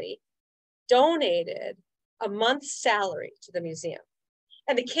famously donated a month's salary to the museum.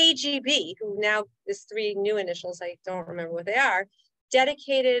 And the KGB, who now is 3 new initials, I don't remember what they are,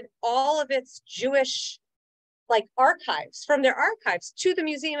 dedicated all of its Jewish archives from their archives to the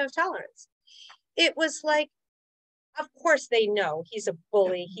Museum of Tolerance. It was like, of course they know he's a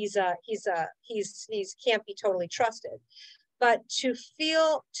bully, he's can't be totally trusted. But to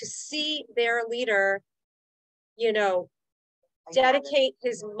see their leader, dedicate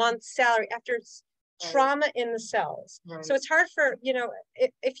his month's salary after trauma in the cells. Right. So it's hard for,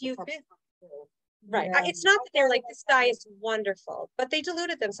 if you've been, right. Yeah. It's not that they're like, this guy is wonderful, but they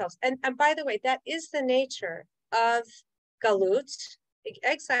deluded themselves. And by the way, that is the nature of galut.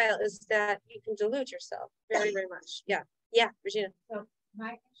 Exile is that you can delude yourself very, very much. Yeah. Yeah, Regina. So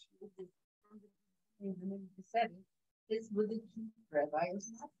my issue is is with the chief rabbi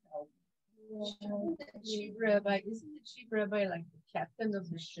of Moscow. The chief rabbi, isn't the chief rabbi like the captain of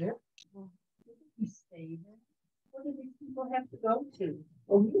the ship? He stayed there. What do these people have to go to?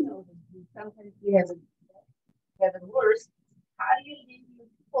 Well, sometimes we have it worse. How do you leave your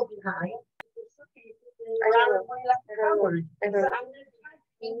people behind? I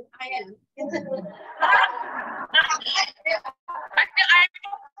am.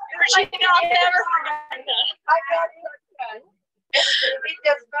 I'll never forget that. It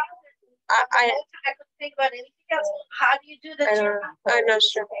does not. I could think about anything else. How do you do that? I'm not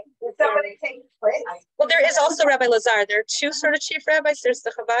sure. Somebody take place. Well, there is also Rabbi Lazar. There are 2 sort of chief rabbis. There's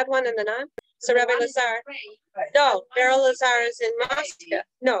the Chabad one and the non. So Rabbi Lazar. No, Beryl Lazar is in Moscow.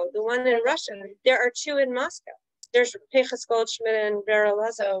 No, the one in Russia. There are 2 in Moscow. There's Pinchas Goldschmidt and Beryl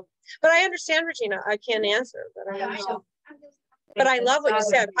Lazar. But I understand, Regina. I can't answer, but I understand. But I love what you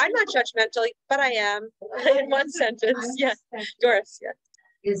said. I'm not judgmental, but I am in one sentence. Yes, Doris. Yes.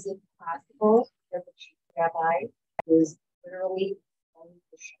 Is it possible that the chief rabbi is literally on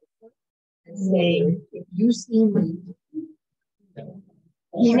the shoulder and saying, if you see me,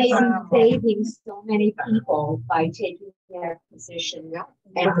 he may be saving so many people by taking that position.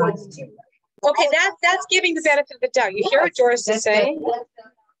 And what's Okay, that's giving the benefit of the doubt. You hear what Doris is saying?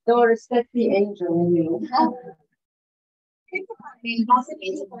 Doris, that's the angel in you. Well,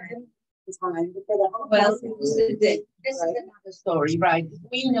 this is another story, right?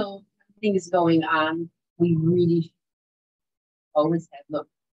 We know things going on. We really always have, look,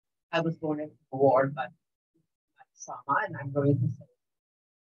 I was born in a war, but trauma, and I'm going to say,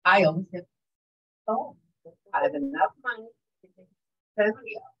 I always have, oh, I have enough money to take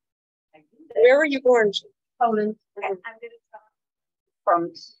family out. Where were you born? Poland. I'm going to start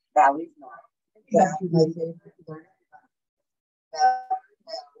from Valley North. That's my favorite.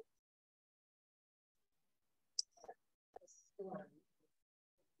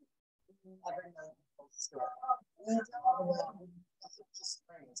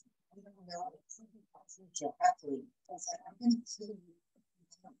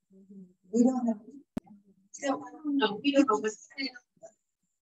 We don't have. No, we don't know what's.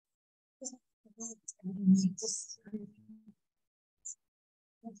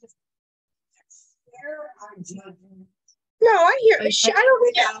 No, I hear. I don't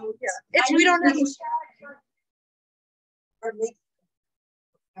think it's we don't have.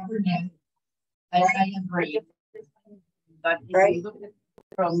 I agree. But if you look at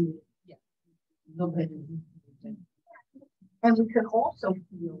from look at it, and we can also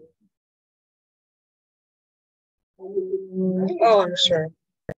feel. Oh, I'm sure.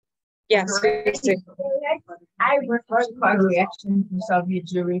 Yes. I worked for the reaction from Soviet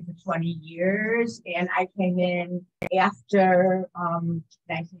Jewry for 20 years, and I came in after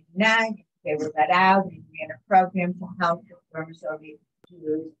 1999. They were let out. We ran a program to help the former Soviet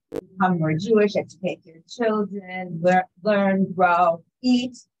Jews become more Jewish, educate their children, learn, grow,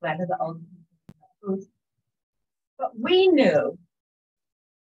 eat, whether the old food. But we knew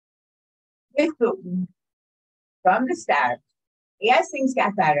with Putin from the start, as things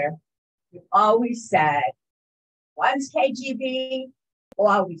got better, we always said, once KGB,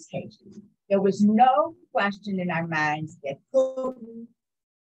 always KGB. There was no question in our minds that Putin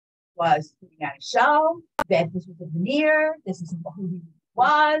was putting on a show, that this was a veneer, this is who he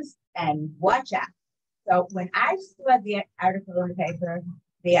was, and watch out. So when I saw the article in the paper,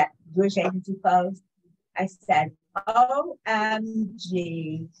 the Jewish agency closed, I said,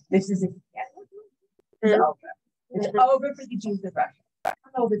 OMG, this is it. It's over. It's over for the Jews of Russia. I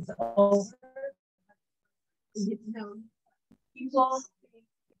don't know if it's over. People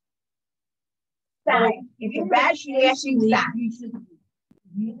sign. It's a rationing sign.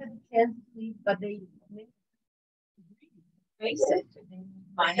 You have a chance to sleep, but they face it.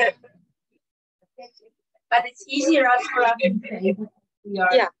 But it's easier for us to say we are.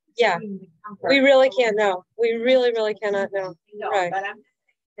 Yeah. We really can't know. We really cannot know. Right.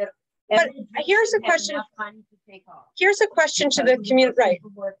 But here's a question. Here's a question to the community. Right.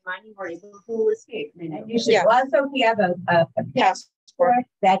 You should also have a passport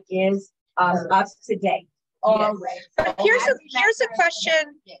that is up to date. Yes. But here's a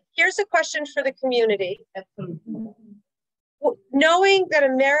question. Here's a question for the community. Knowing that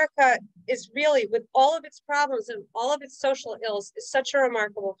America is really, with all of its problems and all of its social ills, is such a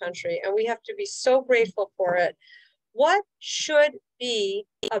remarkable country, and we have to be so grateful for it. What should be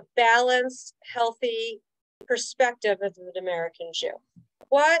a balanced, healthy perspective of an American Jew?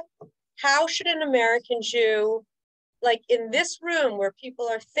 How should an American Jew, like in this room where people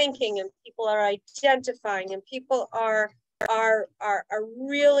are thinking and people are identifying and people are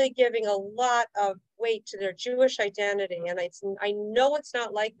really giving a lot of weight to their Jewish identity, and I know it's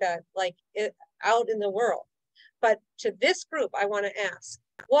not like that, out in the world, but to this group, I want to ask,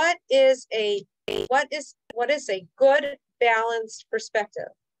 what is a good balanced perspective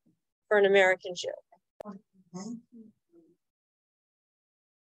for an American Jew?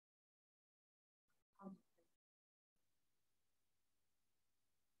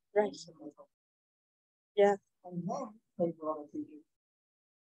 Right. Yeah.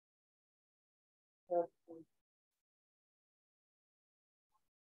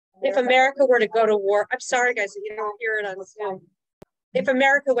 If America were to go to war, I'm sorry guys, you don't hear it on Zoom. If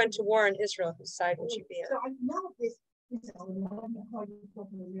America went to war in Israel, whose side would you be on? So I know this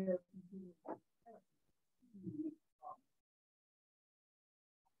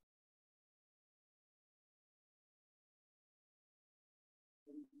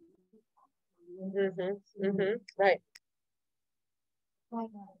Right.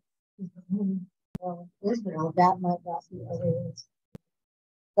 Well, Israel, that might not be areas.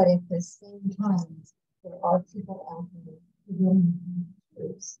 But at the same time, there are people out there who really need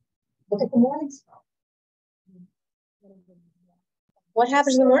truth. Look at the Morning Star. What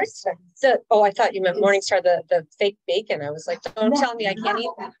happened to the Morning Star? I thought you meant Morning Star, the fake bacon. I was like, don't tell me I can't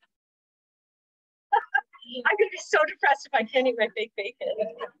eat that. I'm gonna be so depressed if I can't eat my baked bacon.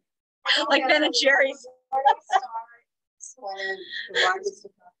 Like Ben and Jerry's.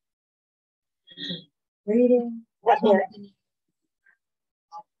 Reading.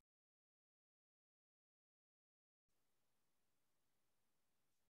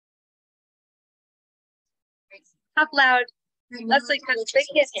 Talk loud. Leslie, because they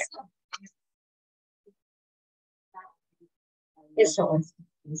can't hear. Yes.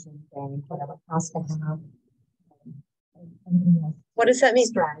 What does that mean?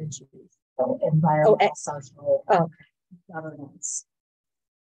 Strategies. So environmental, social, governance.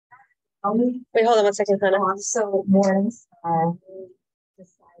 Wait, hold on 1 second, Hannah. So Morris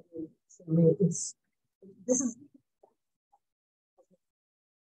decided to make this is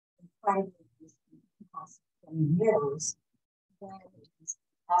 5 years when it's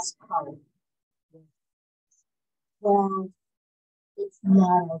last part. Well, it's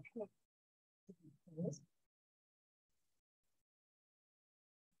not okay.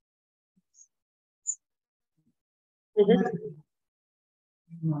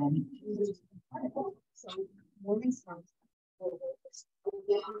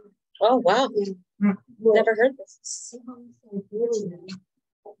 Oh, wow. Never heard this.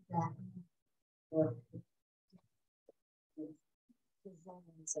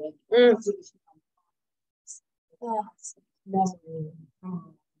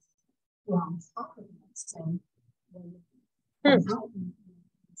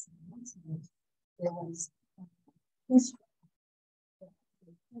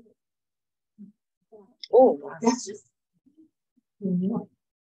 Oh, that's just more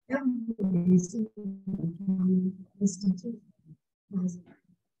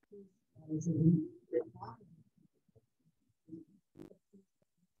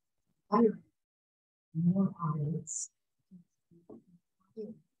audience.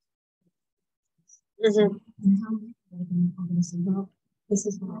 This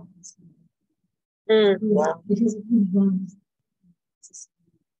is what wow. Because if he runs,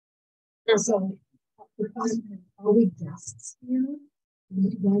 so are we guests here?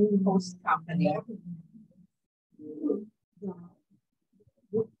 Host company.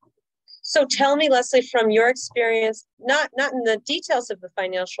 So tell me, Leslie, from your experience, not in the details of the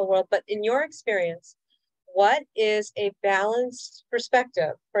financial world, but in your experience, what is a balanced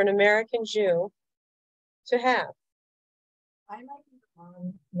perspective for an American Jew to have? I like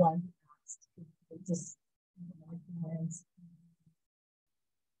one just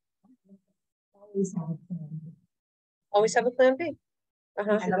always have a plan. Always have a plan B.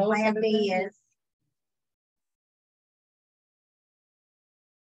 And the plan B is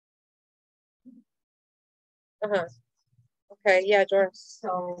Okay, yeah, Doris.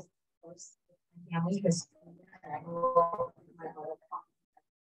 so family history.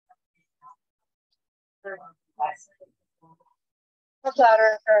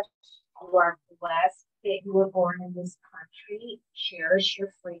 Louder. You are blessed that you were born in this country. Cherish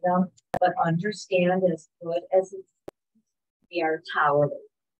your freedom, but understand, as good as it's, we are tolerant.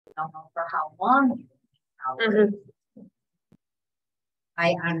 I don't know for how long you will be tolerant.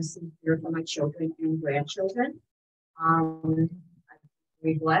 I honestly fear for my children and grandchildren. I'm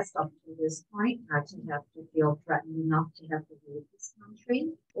very blessed up to this point not to have to feel threatened enough to have to leave this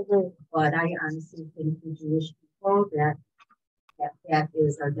country. But I honestly think the Jewish people that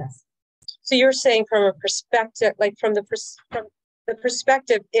is our destiny. So you're saying from a perspective, like from the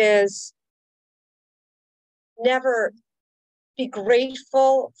perspective is never be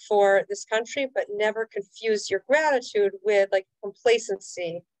grateful for this country, but never confuse your gratitude with like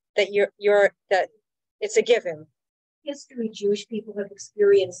complacency that that it's a given. History, Jewish people have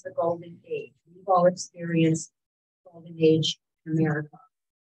experienced the golden age. We've all experienced the golden age in America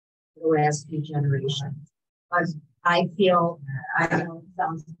for the last few generations. But I feel, I know it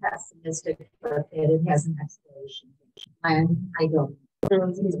sounds pessimistic, but that it has an expiration. And I don't.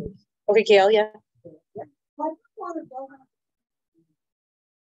 Okay, Gail, yeah.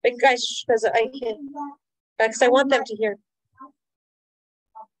 But guys, because I can't, because I want them to hear.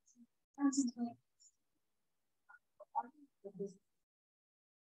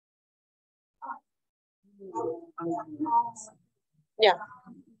 Yeah.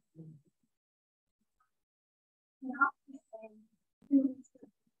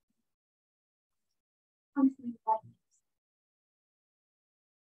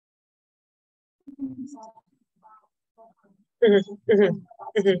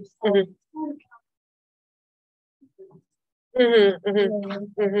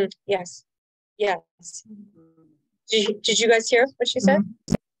 Yes. Yes. Did you guys hear what she said?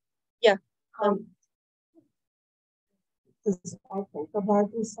 Yeah. I think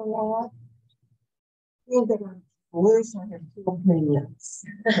about this a lot. feel that I'm worse. I have two opinions.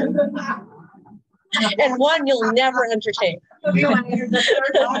 And one you'll never entertain. You want to hear the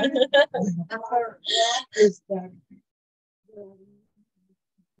third one? The third is that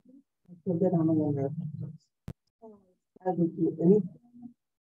I feel that I'm a winner. I would do anything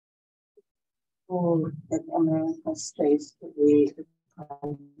for that America stays to be the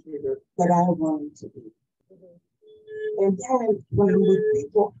country that I want to be. And then when I'm with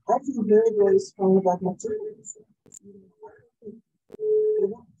people, I feel very, very strong about my children.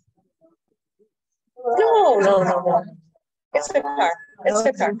 No. It's the car. It's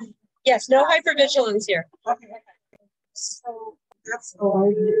the car. Yes, no hypervigilance here. Okay. So that's all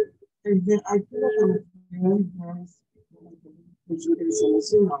I do. And then I feel like I'm very, very Judaism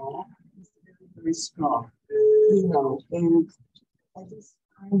is, very strong, and I just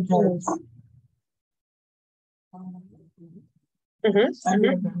find that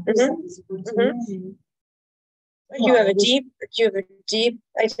you have a deep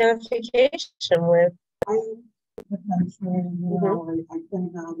identification with. The country, I thank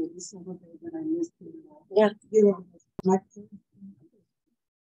God every single day that I miss people. Yeah. My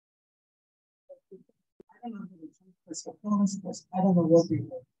I don't know who the I don't know what they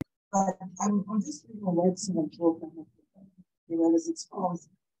were. But I'm just reading a excellent book on it. As it's called,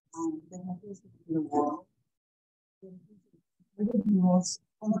 they have this in the world. He was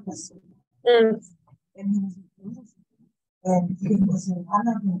Holocaust. And he was an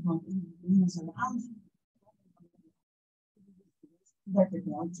American, he was an American. But the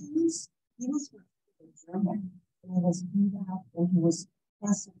Belgians, he was German, and he was beat up, and he was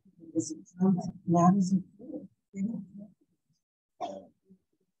prosecuted as a German. Now he's a Jew.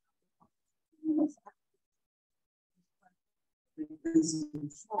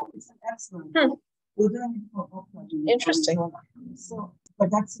 It's an excellent. We're doing it for Oprah. Interesting. So, but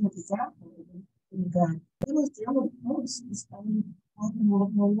that's an example that it was German post studying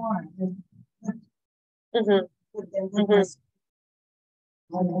World War I. But then it was.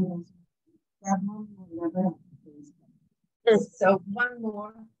 So one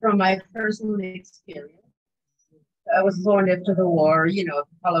more from my personal experience. I was born after the war,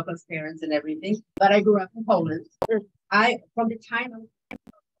 Holocaust parents and everything, but I grew up in Poland. From the time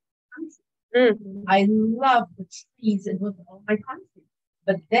I loved the trees and with all my country.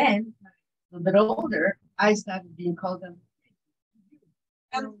 But then, a little bit older, I started being called a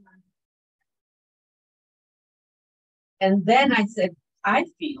and then I said, I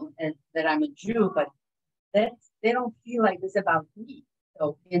feel that I'm a Jew, but they don't feel like this about me.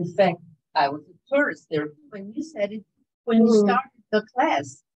 So in fact, I was a tourist there. When you said it, when you started the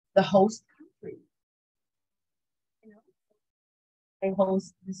class, the host country.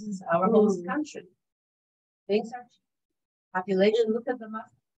 This is our host country. Things are population, look at the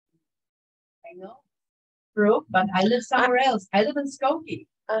map. I know. True, but I live somewhere else. I live in Skokie.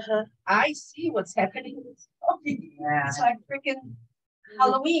 I see what's happening in Skokie. Yeah. It's like freaking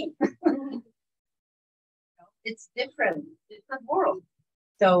Halloween. It's different world.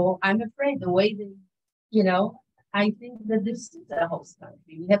 So I'm afraid the way they, I think that this is a host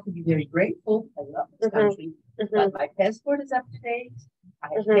country. We have to be very grateful. I love this country. But my passport is up to date. I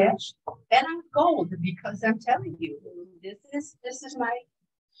have cash and I'm gold because I'm telling you, this is my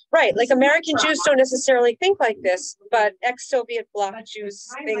right. Like American Jews don't necessarily think like this, but ex-Soviet bloc Jews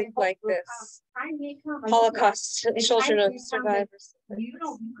think like this. Holocaust children of survivors. You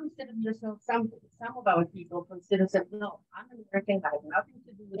consider yourself some of our people consider themselves, no, I'm American, I have nothing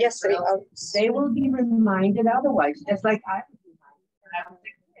to do with Israel. They will be reminded otherwise, just like I was reminded when I was a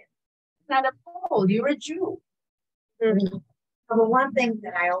kid. It's not a poll, you're a Jew. Well, one thing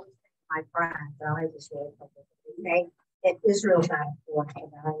that I always think to my friends, and I just really say that Israel's not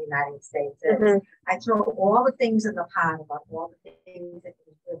important in the United States is. I throw all the things in the pot about all the things that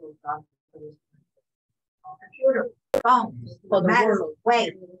Israel's done for this computer, phones, for the world,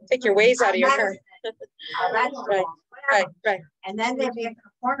 weight. Take your ways out of your hair. Right. And then they're back in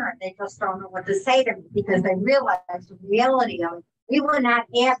the corner and they just don't know what to say to me because they realize the reality of it. We would not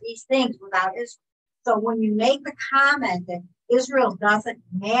have these things without Israel. So when you make the comment that Israel doesn't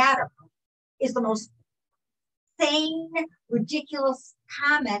matter, is the most sane, ridiculous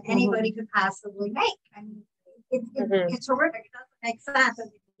comment anybody could possibly make. I mean, it's horrific. It doesn't make sense.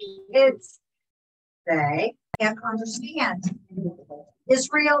 They have to understand.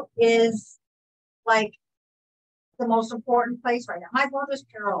 Israel is like the most important place right now. My brother's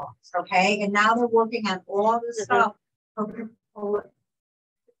paralyzed, okay? And now they're working on all this stuff for people.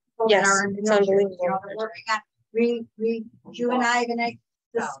 Yes, it's unbelievable. They're working on rejuvenating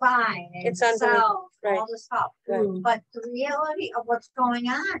the spine and it's cells and right. all this stuff. Right. But the reality of what's going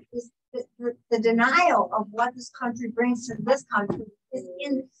on is the denial of what this country brings to this country is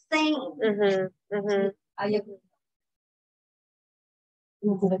insane. Mm-hmm. Mm-hmm. I agree.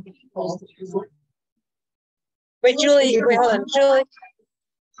 Wait, Julie, wait, hold on. Julie.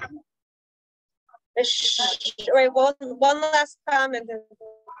 Wait, one last comment.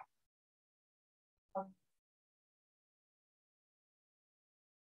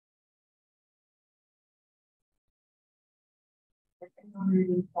 I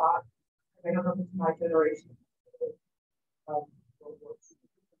really thought, I don't know if it's my generation.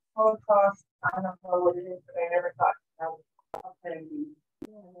 Holocaust, I don't know what it is, but I never thought that was something. I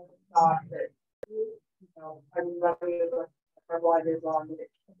never thought that, you know, I mean, let me our life is on it.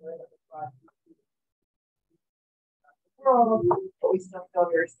 But we still feel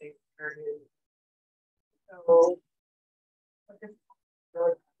very safe here. So, I just,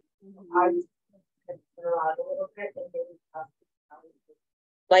 I just consider out a little bit and maybe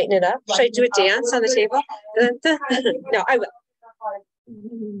Lighten it up. Should I do a dance on the table? No, I will.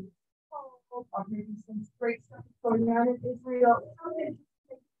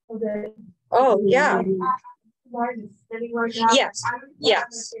 Oh, yeah. Yes.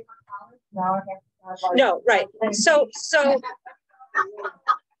 Yes. No, right. So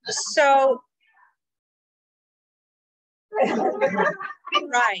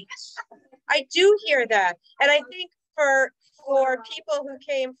right. I do hear that. And I think for people who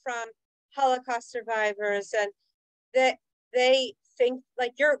came from Holocaust survivors and that they think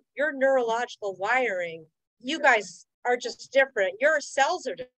like your neurological wiring, you guys are just different. Your cells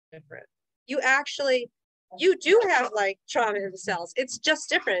are different. You do have like trauma in the cells. It's just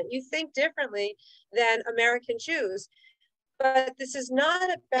different. You think differently than American Jews. But this is not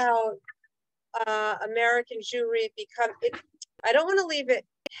about American Jewry I don't want to leave it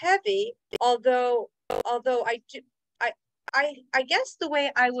heavy, although I do. I guess the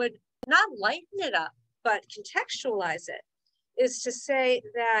way I would not lighten it up, but contextualize it is to say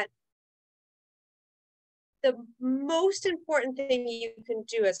that the most important thing you can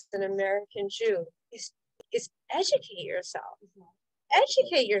do as an American Jew is educate yourself.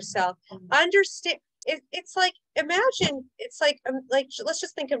 Educate yourself. Understand. It's like, imagine, it's like let's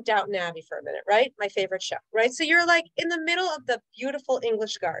just think of Downton Abbey for a minute, right? My favorite show, right? So you're like in the middle of the beautiful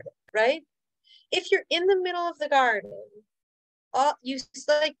English garden, right? If you're in the middle of the garden, you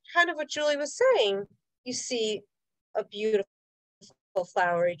like kind of what Julie was saying, you see a beautiful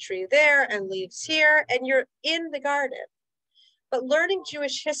flowery tree there and leaves here, and you're in the garden. But learning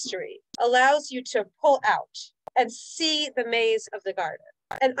Jewish history allows you to pull out and see the maze of the garden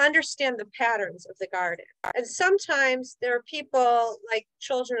and understand the patterns of the garden. And sometimes there are people like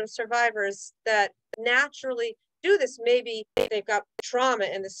children of survivors that naturally do this. Maybe they've got trauma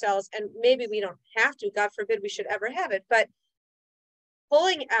in the cells, and maybe we don't have to, God forbid we should ever have it, but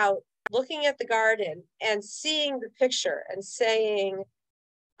pulling out, looking at the garden and seeing the picture and saying,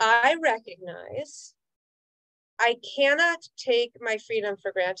 I recognize I cannot take my freedom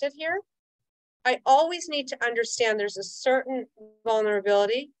for granted here. I always need to understand there's a certain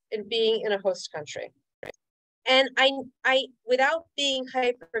vulnerability in being in a host country. And I without being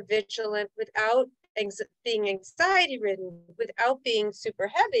hypervigilant, without being anxiety ridden, without being super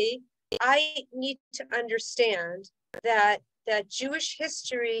heavy, I need to understand that Jewish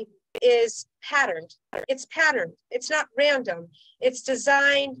history is patterned. It's patterned. It's not random. It's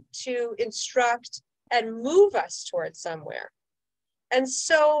designed to instruct and move us towards somewhere. And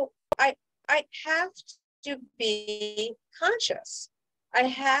so I have to be conscious. I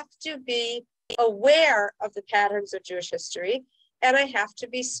have to be aware of the patterns of Jewish history, and I have to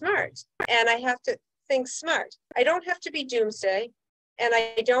be smart, and I have to think smart. I don't have to be doomsday, and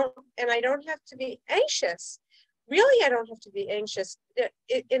I don't have to be anxious. Really, I don't have to be anxious.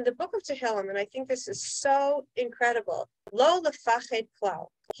 In the book of Tehillim, and I think this is so incredible, Lo lefached klal.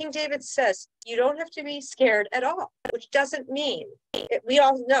 King David says, you don't have to be scared at all, which doesn't mean, we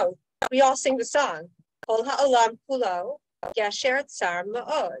all know, we all sing the song, Kol ha'olam kulo, gasher tsar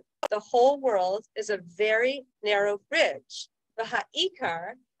ma'od. The whole world is a very narrow bridge.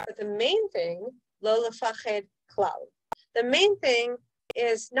 V'ha'ikar, but the main thing, lo lefached klal. The main thing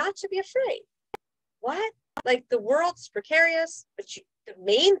is not to be afraid. What? Like the world's precarious, but the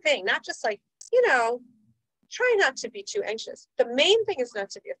main thing, not just like, try not to be too anxious. The main thing is not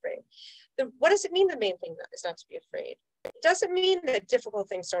to be afraid. What does it mean the main thing is not to be afraid? It doesn't mean that difficult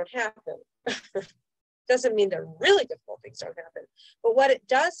things don't happen. Doesn't mean that really difficult things don't happen. But what it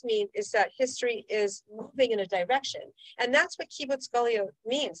does mean is that history is moving in a direction. And that's what Kibbutz Galiot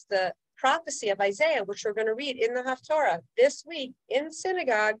means, the prophecy of Isaiah, which we're going to read in the Haftorah this week in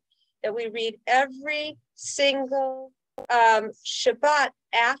synagogue, that we read every single Shabbat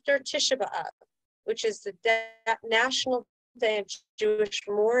after Tisha B'Av, which is the national day of Jewish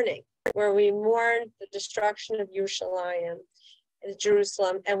mourning, where we mourn the destruction of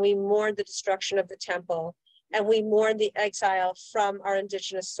Jerusalem, and we mourn the destruction of the temple, and we mourn the exile from our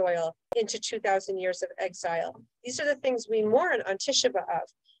indigenous soil into 2,000 years of exile. These are the things we mourn on Tisha B'Av.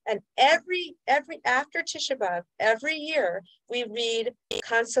 And every after Tisha B'Av, every year we read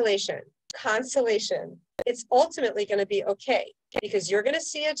consolation. It's ultimately going to be okay, because you're going to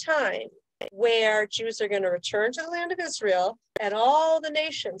see a time where Jews are going to return to the land of Israel, and all the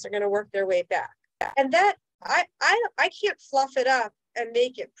nations are going to work their way back. And that I can't fluff it up and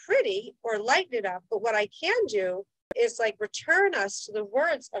make it pretty or lighten it up, but what I can do is like return us to the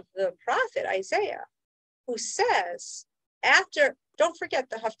words of the prophet Isaiah, who says, don't forget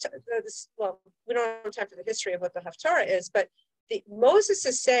the Haftarah. Well, we don't have time for the history of what the Haftarah is, but Moses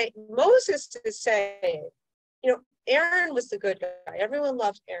is saying, Aaron was the good guy. Everyone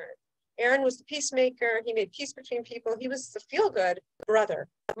loved Aaron. Aaron was the peacemaker. He made peace between people. He was the feel-good brother.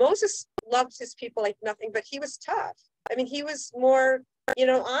 Moses loved his people like nothing, but he was tough. I mean, he was more,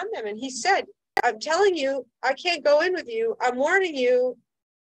 on them. And he said, I'm telling you, I can't go in with you. I'm warning you.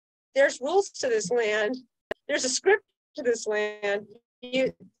 There's rules to this land. There's a script to this land.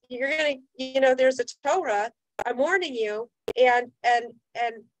 You're gonna, there's a Torah. I'm warning you. And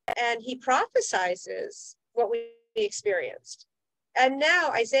he prophesizes what we experienced. And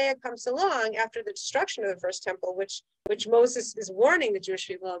now Isaiah comes along after the destruction of the first temple, which Moses is warning the Jewish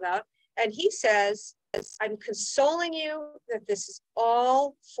people about. And he says, I'm consoling you that this is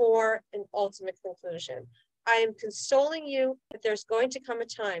all for an ultimate conclusion. I am consoling you that there's going to come a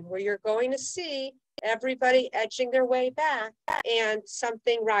time where you're going to see everybody edging their way back and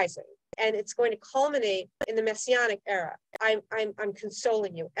something rising. And it's going to culminate in the Messianic era. I'm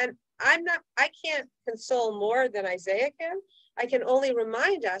consoling you. And I can't console more than Isaiah can. I can only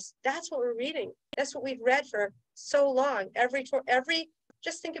remind us that's what we're reading. That's what we've read for so long.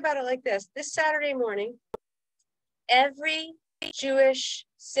 Just think about it like this. This Saturday morning, every Jewish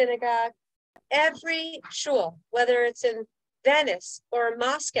synagogue, every shul, whether it's in Venice or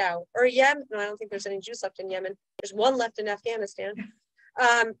Moscow or Yemen, no, I don't think there's any Jews left in Yemen. There's one left in Afghanistan.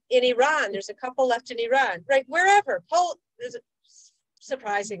 In Iran, there's a couple left in Iran, right? Wherever,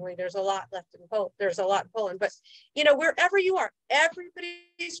 surprisingly, there's a lot left in Poland. There's a lot in Poland, but wherever you are,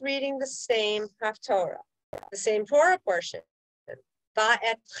 everybody's reading the same Haftorah, the same Torah portion,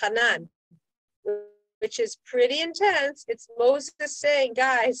 Ba'et Hanan, which is pretty intense. It's Moses saying,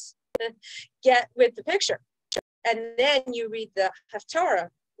 guys, get with the picture. And then you read the Haftorah,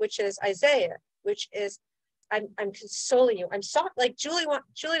 which is Isaiah, which is, I'm consoling you. I'm sorry, like Julie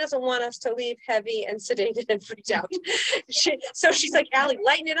doesn't want us to leave heavy and sedated and freaked out. So she's like, Ali,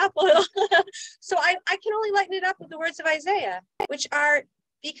 lighten it up a little. So I can only lighten it up with the words of Isaiah, which are,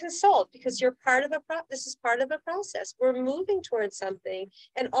 be consoled, because you're part of this is part of a process. We're moving towards something,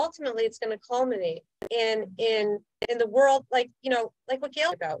 and ultimately it's going to culminate in the world, like what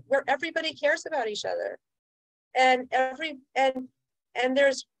Gail about, where everybody cares about each other, and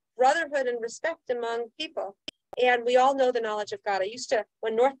there's brotherhood and respect among people, and we all know the knowledge of God. I used to,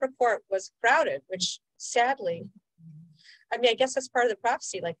 when Northbrook Court was crowded, which sadly, I guess that's part of the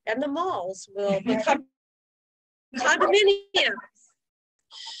prophecy, like, and the malls will become condominiums.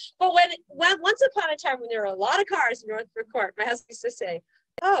 But when once upon a time, when there were a lot of cars in Northbrook Court, my husband used to say,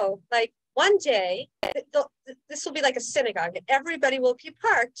 oh, like one day, this will be like a synagogue, and everybody will be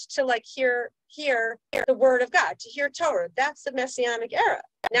parked to like hear the word of God, to hear Torah. That's the Messianic era.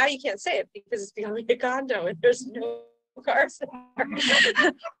 Now you can't say it because it's becoming a condo and there's no cars there.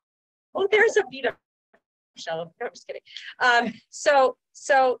 Oh, there's a beat up shelf. No, I'm just kidding.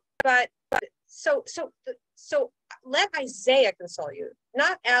 So let Isaiah console you,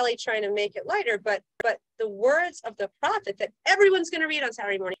 not Ali trying to make it lighter, but the words of the prophet that everyone's going to read on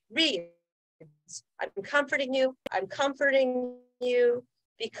Saturday morning. Read. I'm comforting you. I'm comforting you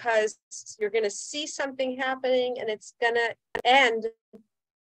because you're going to see something happening, and it's going to end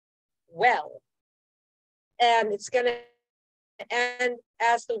well. And it's going to end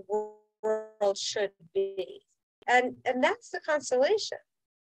as the world should be. And that's the consolation.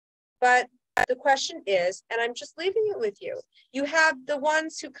 But the question is, and I'm just leaving it with you, you have the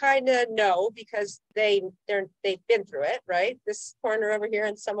ones who kind of know because they've been through it, right? This corner over here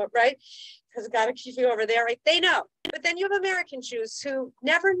and somewhat, right? Because I've got to keep you over there, right? They know. But then you have American Jews who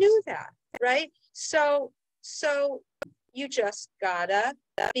never knew that, right? So you just gotta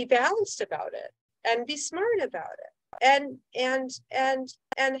be balanced about it and be smart about it and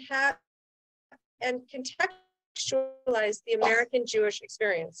contextualize the American Jewish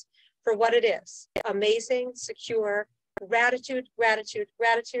experience for what it is: amazing, secure, gratitude, gratitude,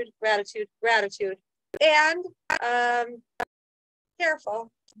 gratitude, gratitude, gratitude, and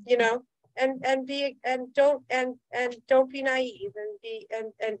careful, you know, and don't be naive, and be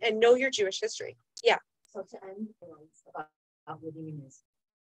and know your Jewish history. Yeah. So to end about living in this.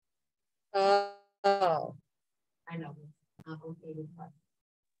 Oh. I know. Complicated, but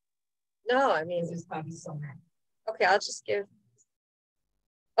no, I mean, there's probably so many.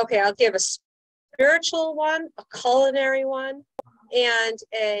 Okay, I'll give a spiritual one, a culinary one, and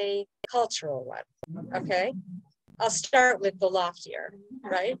a cultural one. Okay, I'll start with the loftier,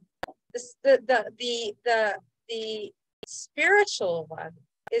 right? The spiritual one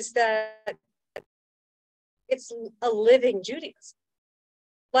is that it's a living Judaism.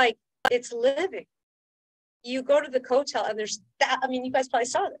 Like, it's living. You go to the Kotel and there's that. I mean, you guys probably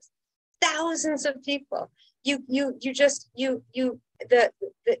saw this. Thousands of people. When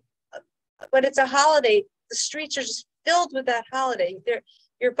it's a holiday, the streets are just filled with that holiday.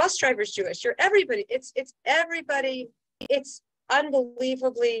 Your bus driver's Jewish. You're everybody. It's everybody. It's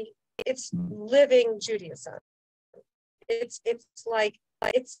unbelievably. It's living Judaism. It's like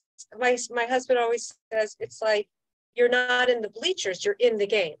my husband always says, it's like you're not in the bleachers, you're in the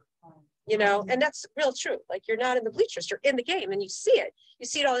game. You know, and that's real true. Like, you're not in the bleachers, you're in the game, and you see it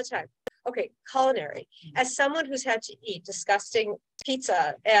all the time. Okay, culinary. As someone who's had to eat disgusting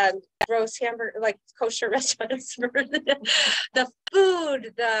pizza and gross hamburger, like kosher restaurants, the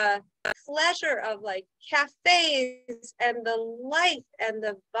food, the pleasure of like cafes, and the life and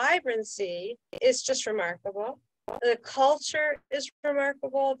the vibrancy is just remarkable. The culture is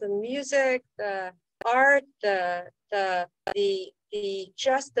remarkable. The music, the art, the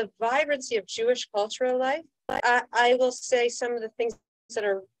just the vibrancy of Jewish cultural life. I will say some of the things that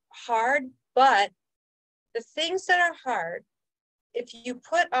are hard, but the things that are hard, if you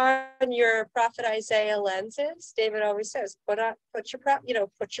put on your Prophet Isaiah lenses, David always says, put your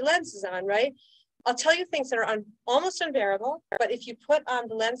lenses on, right? I'll tell you things that are almost unbearable, but if you put on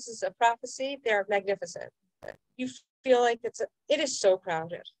the lenses of prophecy, they're magnificent. You feel like it is so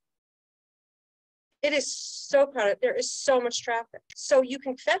crowded. It is so crowded. There is so much traffic. So you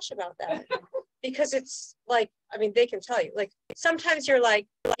can fetch about that because it's like, I mean, they can tell you, like, sometimes you're like,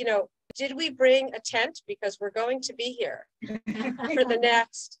 you know, did we bring a tent because we're going to be here for the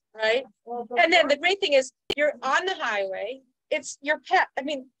next, right? And then the great thing is you're on the highway. It's your pet. I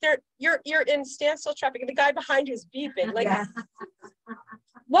mean, you're in standstill traffic and the guy behind you is beeping. Like,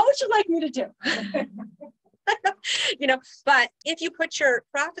 what would you like me to do? You know, but if you put your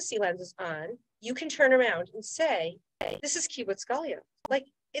prophecy lenses on, you can turn around and say, this is Kibbutz Galia. Like,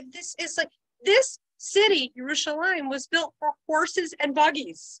 this is like, this city, Yerushalayim, was built for horses and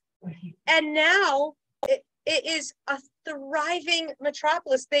buggies. And now it is a thriving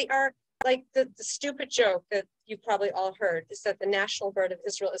metropolis. They are like the stupid joke that you've probably all heard is that the national bird of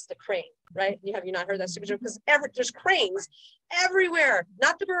Israel is the crane, right? Have you not heard that stupid joke? Because there's cranes everywhere,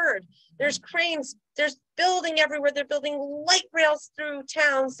 not the bird. There's cranes, there's building everywhere. They're building light rails through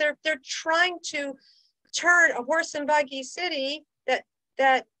towns. They're trying to turn a horse and buggy city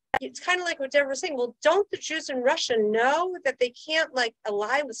that it's kind of like what Deborah was saying. Well, don't the Jews in Russia know that they can't like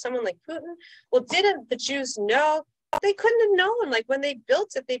ally with someone like Putin? Well, didn't the Jews know? They couldn't have known. Like, when they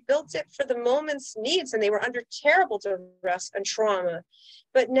built it for the moment's needs, and they were under terrible duress and trauma.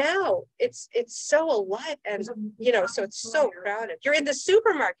 But now it's so alive, and you know, so it's so crowded. You're in the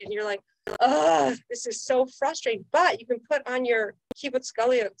supermarket and you're like, oh, this is so frustrating. But you can put on your Kibbutz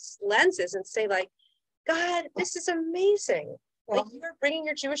Galia lenses and say, like, God, this is amazing. Like, you are bringing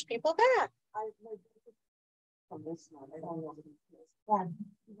your Jewish people back. From this one, I don't know what it is.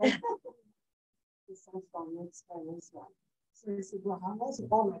 This one's from this one. So he said, well, how was it?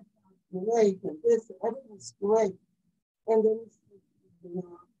 Oh my God, great, and this, everything's great. And then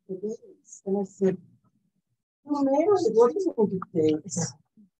the dates. And I said, oh, Mary, what do you think of dates?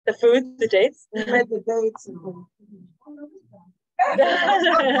 The food, the dates? I read the dates and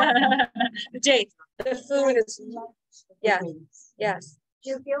the dates. The food is, yes, yes. Do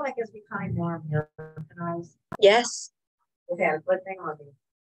you feel like it's becoming more Americanized? Yes. Is that a good thing or bad?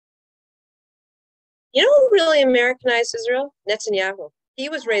 You know who really Americanized Israel? Netanyahu. He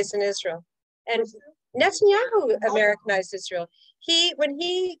was raised in Israel. And Netanyahu Americanized Israel. When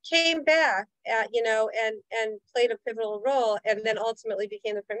he came back, and played a pivotal role, and then ultimately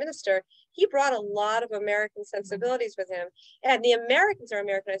became the prime minister, he brought a lot of American sensibilities with him. And the Americans are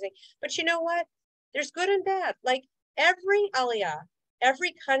Americanizing. But you know what? There's good and bad. Like, every aliyah,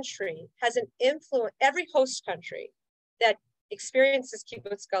 every country has an influence, every host country that experiences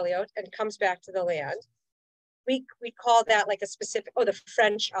kibbutz galiot and comes back to the land. We call that like a specific, the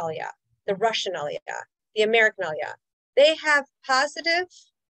French aliyah, the Russian aliyah, the American aliyah. they have positive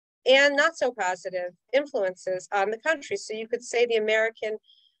and not so positive influences on the country. So you could say the American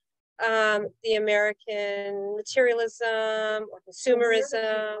materialism or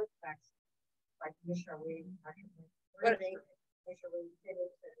consumerism. Like Michelin, What?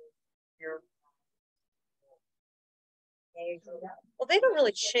 Well, they don't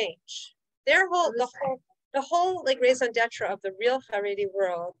really change. Their whole the whole like raison d'etre of the real Haredi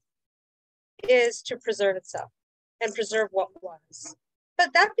world is to preserve itself and preserve what was.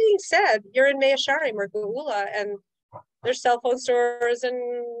 But that being said, you're in Mea Sharim or Geula, and there's cell phone stores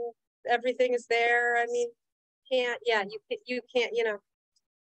and everything is there. I mean, you can't, you know.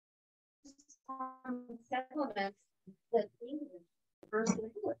 Settlements that English first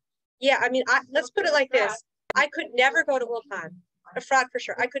language. Yeah, I mean, let's put it like this. I could never go to Wilpan, a fraud for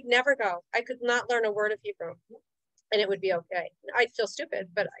sure. I could never go. I could not learn a word of Hebrew, and it would be okay. I'd feel stupid,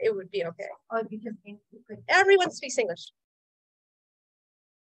 but it would be okay. Oh, because everyone speaks English.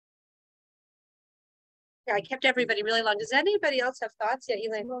 Yeah, I kept everybody really long. Does anybody else have thoughts yet,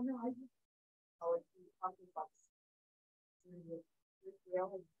 Elaine? Well, no, I just talking about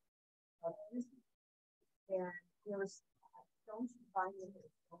and there was don't you find it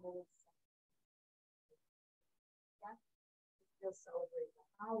still celebrate the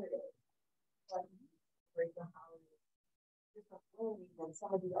holiday, but celebrate the holiday differently than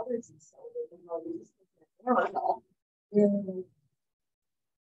some of the others you celebrate. You know, they just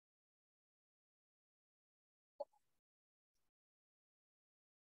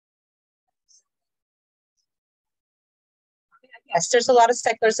Yes, there's a lot of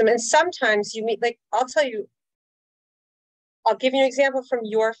secularism, and sometimes you meet, like, I'll give you an example from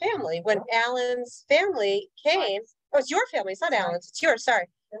your family. When Alan's family came, oh, it's your family, it's not Alan's, it's yours, sorry.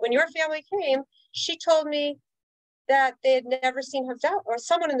 When your family came, she told me that they had never seen Havdalah, or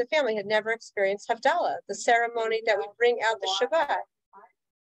someone in the family had never experienced Havdalah, the ceremony that would bring out the Shabbat.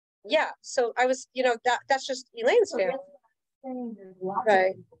 Yeah, so I was, you know, that's just Elaine's family.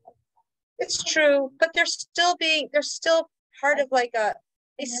 Right. It's true, but they're still part of like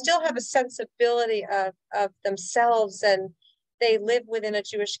they still have a sensibility of themselves, and they live within a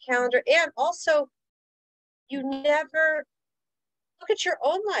Jewish calendar. And also, you never look at your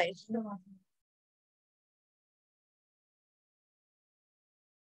own life.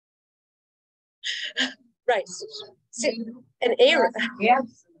 Right. See, an Aaron.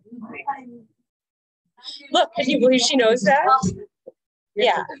 Look, can you believe she knows that?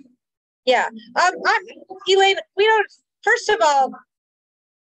 Yeah. Yeah. Elaine, we don't, first of all,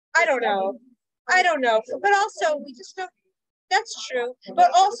 I don't know. But also, we just don't, that's true.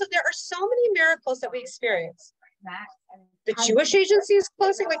 But also, there are so many miracles that we experience. The Jewish agency is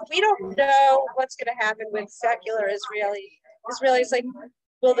closing. Like, we don't know what's going to happen with secular Israelis. Like,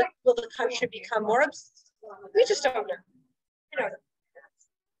 will the country become more obsessed? We just don't know. You know,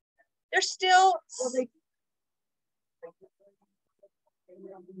 they're still.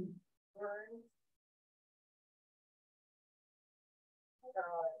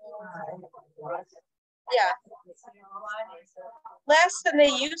 Yeah. Less than they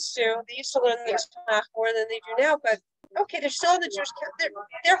used to. They used to learn the Tanakh more than they do now. But okay, they're still in the Jewish.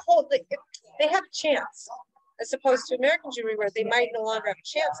 They're whole. They have a chance, as opposed to American Jewry, where they might no longer have a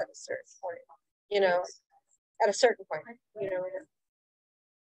chance at a certain point. You know, at a certain point. You know.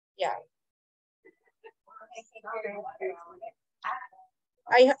 Yeah.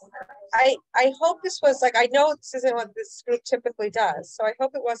 I hope this was like, I know this isn't what this group typically does, so I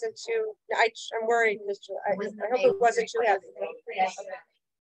hope it wasn't too. I'm worried. I hope it wasn't too heavy.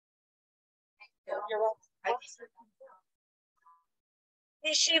 You're welcome.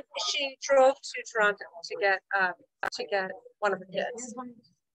 She drove to Toronto to get one of her kids.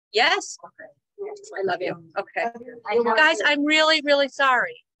 Yes. I love you. Okay, guys, I'm really, really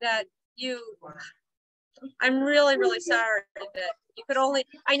sorry that you. I'm really, really sorry that you could only.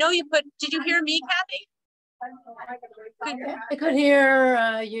 I know you could. Did you hear me, Kathy? I could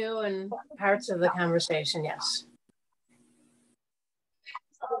hear you and parts of the conversation. Yes.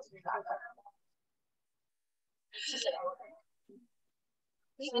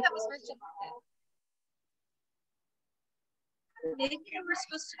 Maybe that was mentioned. Maybe you were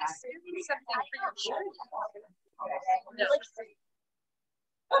supposed to say something for your church.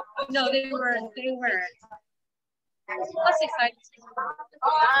 No, they weren't. Plus excited.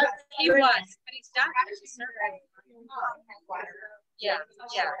 He was, but he's not actually serving. Yeah.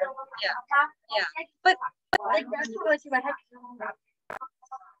 But like that's what I had.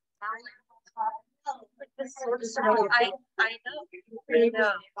 I know.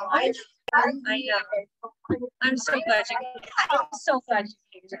 I'm so glad you came. I'm so glad you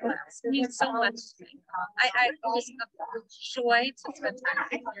came. came to class. He means so much to me. It was a joy to spend time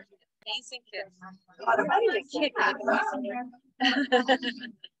with you. Amazing kids.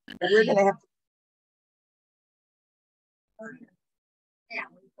 We're gonna have Yeah.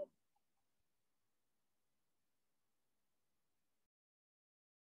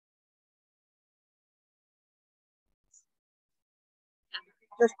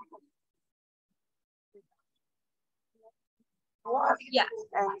 just Yeah.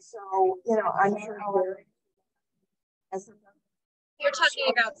 and so, you know, I'm sure as You're talking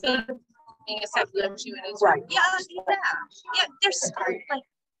about being a secular Jew in Israel. right. Yeah, they're still like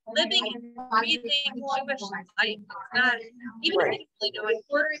living and breathing Jewish life. It's not, even if you really know it.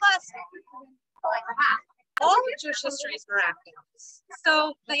 Plus, all of Jewish history is miraculous.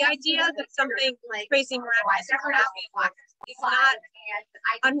 So the idea that something crazy miraculous is happening is not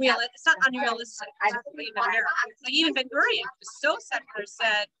unreal. It's not unrealistic to believe in miracles. Like even Ben Gurion, who's so secular,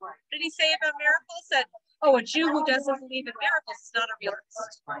 said, what did he say about miracles? Said, oh, a Jew who doesn't believe in miracles is not a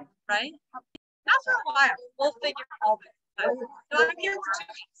realist, right? Not for a while. We'll figure it out. So I'm here for 2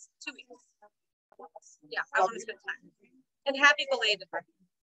 weeks. 2 weeks. Yeah, I want to spend time. And happy belated birthday.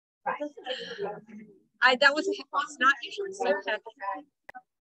 That was it's not usually so happy.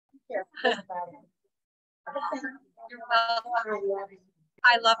 You're welcome.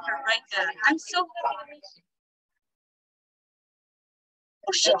 I love her right now. I'm so happy to meet you.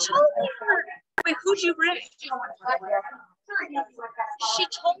 Oh, she told me her. Wait, who'd you bring? She told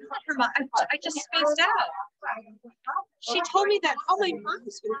me that her mom. I just spaced out. She told me that. Oh, my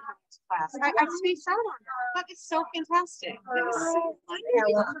mom's been coming to class. I spaced out on her. That is so fantastic. That is so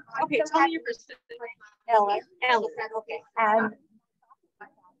wonderful. Okay, tell me your first name. Ellen. Ellen. Okay. And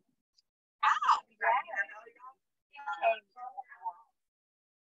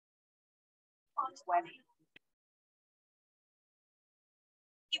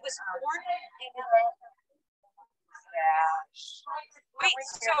He was born in Wait,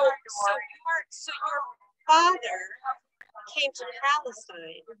 so your father came to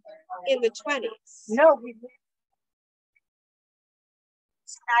Palestine in the 20s. no, He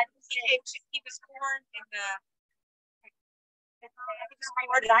was born in the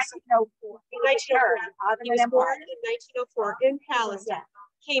 1904. He was born in 1904 in Palestine.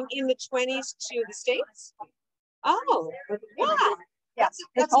 Came in the 20s to the States. Oh, wow.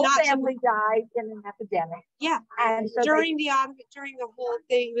 His whole not family died in an epidemic. Yeah, and so during the whole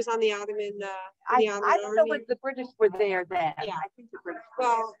thing, he was on the Ottoman. I don't know if the British were there then. Yeah, I think the British.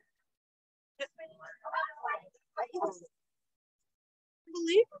 Well,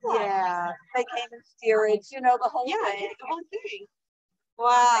 unbelievable. Yeah, they came in steerage. You know the whole thing. The whole thing.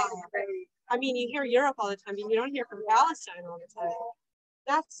 Wow. I mean, you hear Europe all the time, but you don't hear from Palestine all the time.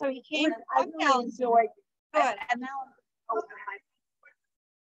 That's so he came. I really enjoyed. Good. And now I'm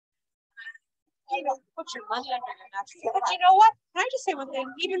you know, put your money under your mattress. But you know what? Can I just say one thing?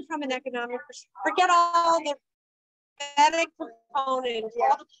 Even from an economic perspective, forget all the Vedic components,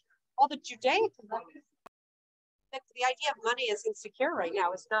 all the Judaic components. The idea of money is insecure right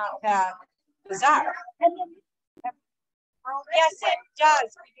now. It's not that bizarre. Yes, it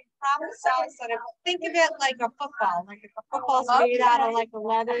does. We can promise ourselves that think of it like a football. Like if a football's made out of like a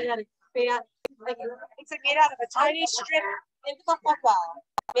leather that expand, like it's made out of a tiny strip into the football.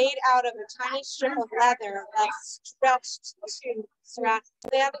 Made out of a tiny strip of leather that's stretched to surround.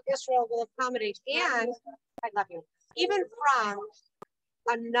 That Israel will accommodate. And I love you. Even from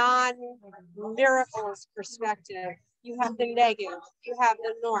a non-miracles perspective, you have the Negev, you have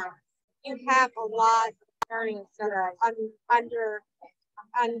the North, you have a lot of areas that are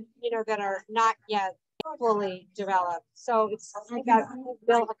that are not yet fully developed. So it's you got to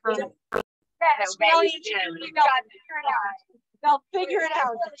build a kind of. They'll figure it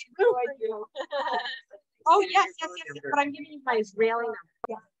out. Oh yes. But I'm giving you my Israeli number.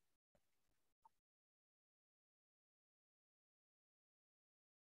 Yeah.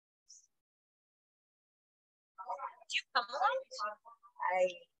 Do you come along? I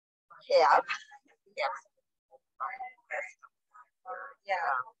have. Yes. Yeah.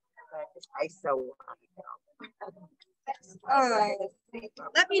 I so want to go. Oh,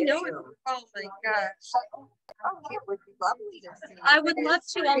 let me know. Oh my gosh. Oh, it would be lovely to see. I would love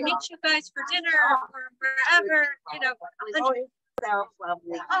to. I'll meet you guys for dinner or wherever, Oh, it's so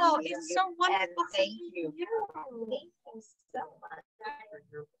lovely. Oh, it's so wonderful. And thank you. Thank you so much.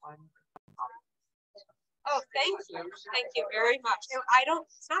 Oh, thank you. Thank you very much.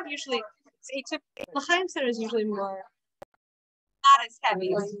 It's not usually, it's atypical. L'chaim Center is usually more, not as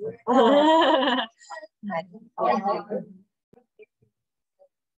heavy.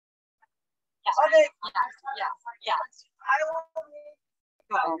 Yes.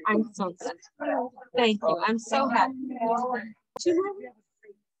 I'm so good. Thank you. I'm so happy.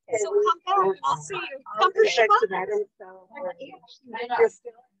 So come back. I'll see you. Come for sure.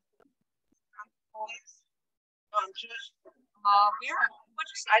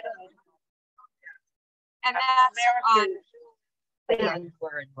 I don't know. And that's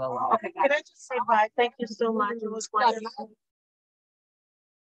Okay, can I just say bye? Thank you so much. It was wonderful.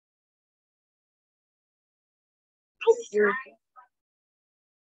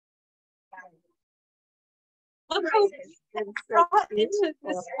 Look who brought into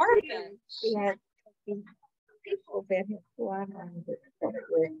this orbit. Yeah. People that have gone on the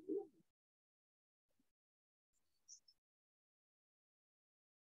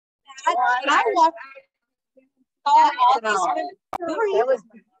I walked all these women. Who are you?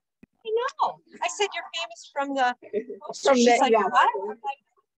 I know. I said you're famous from the. She's like, what?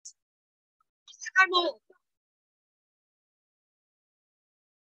 I'm old.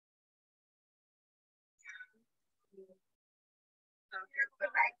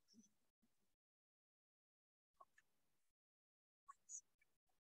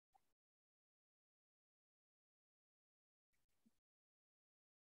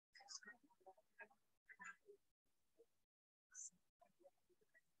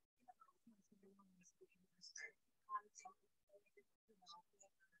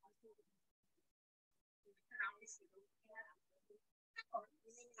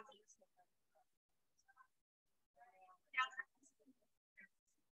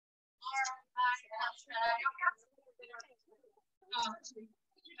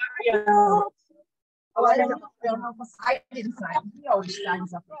 Oh, I don't know. I didn't sign. He always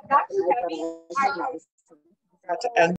signs up. And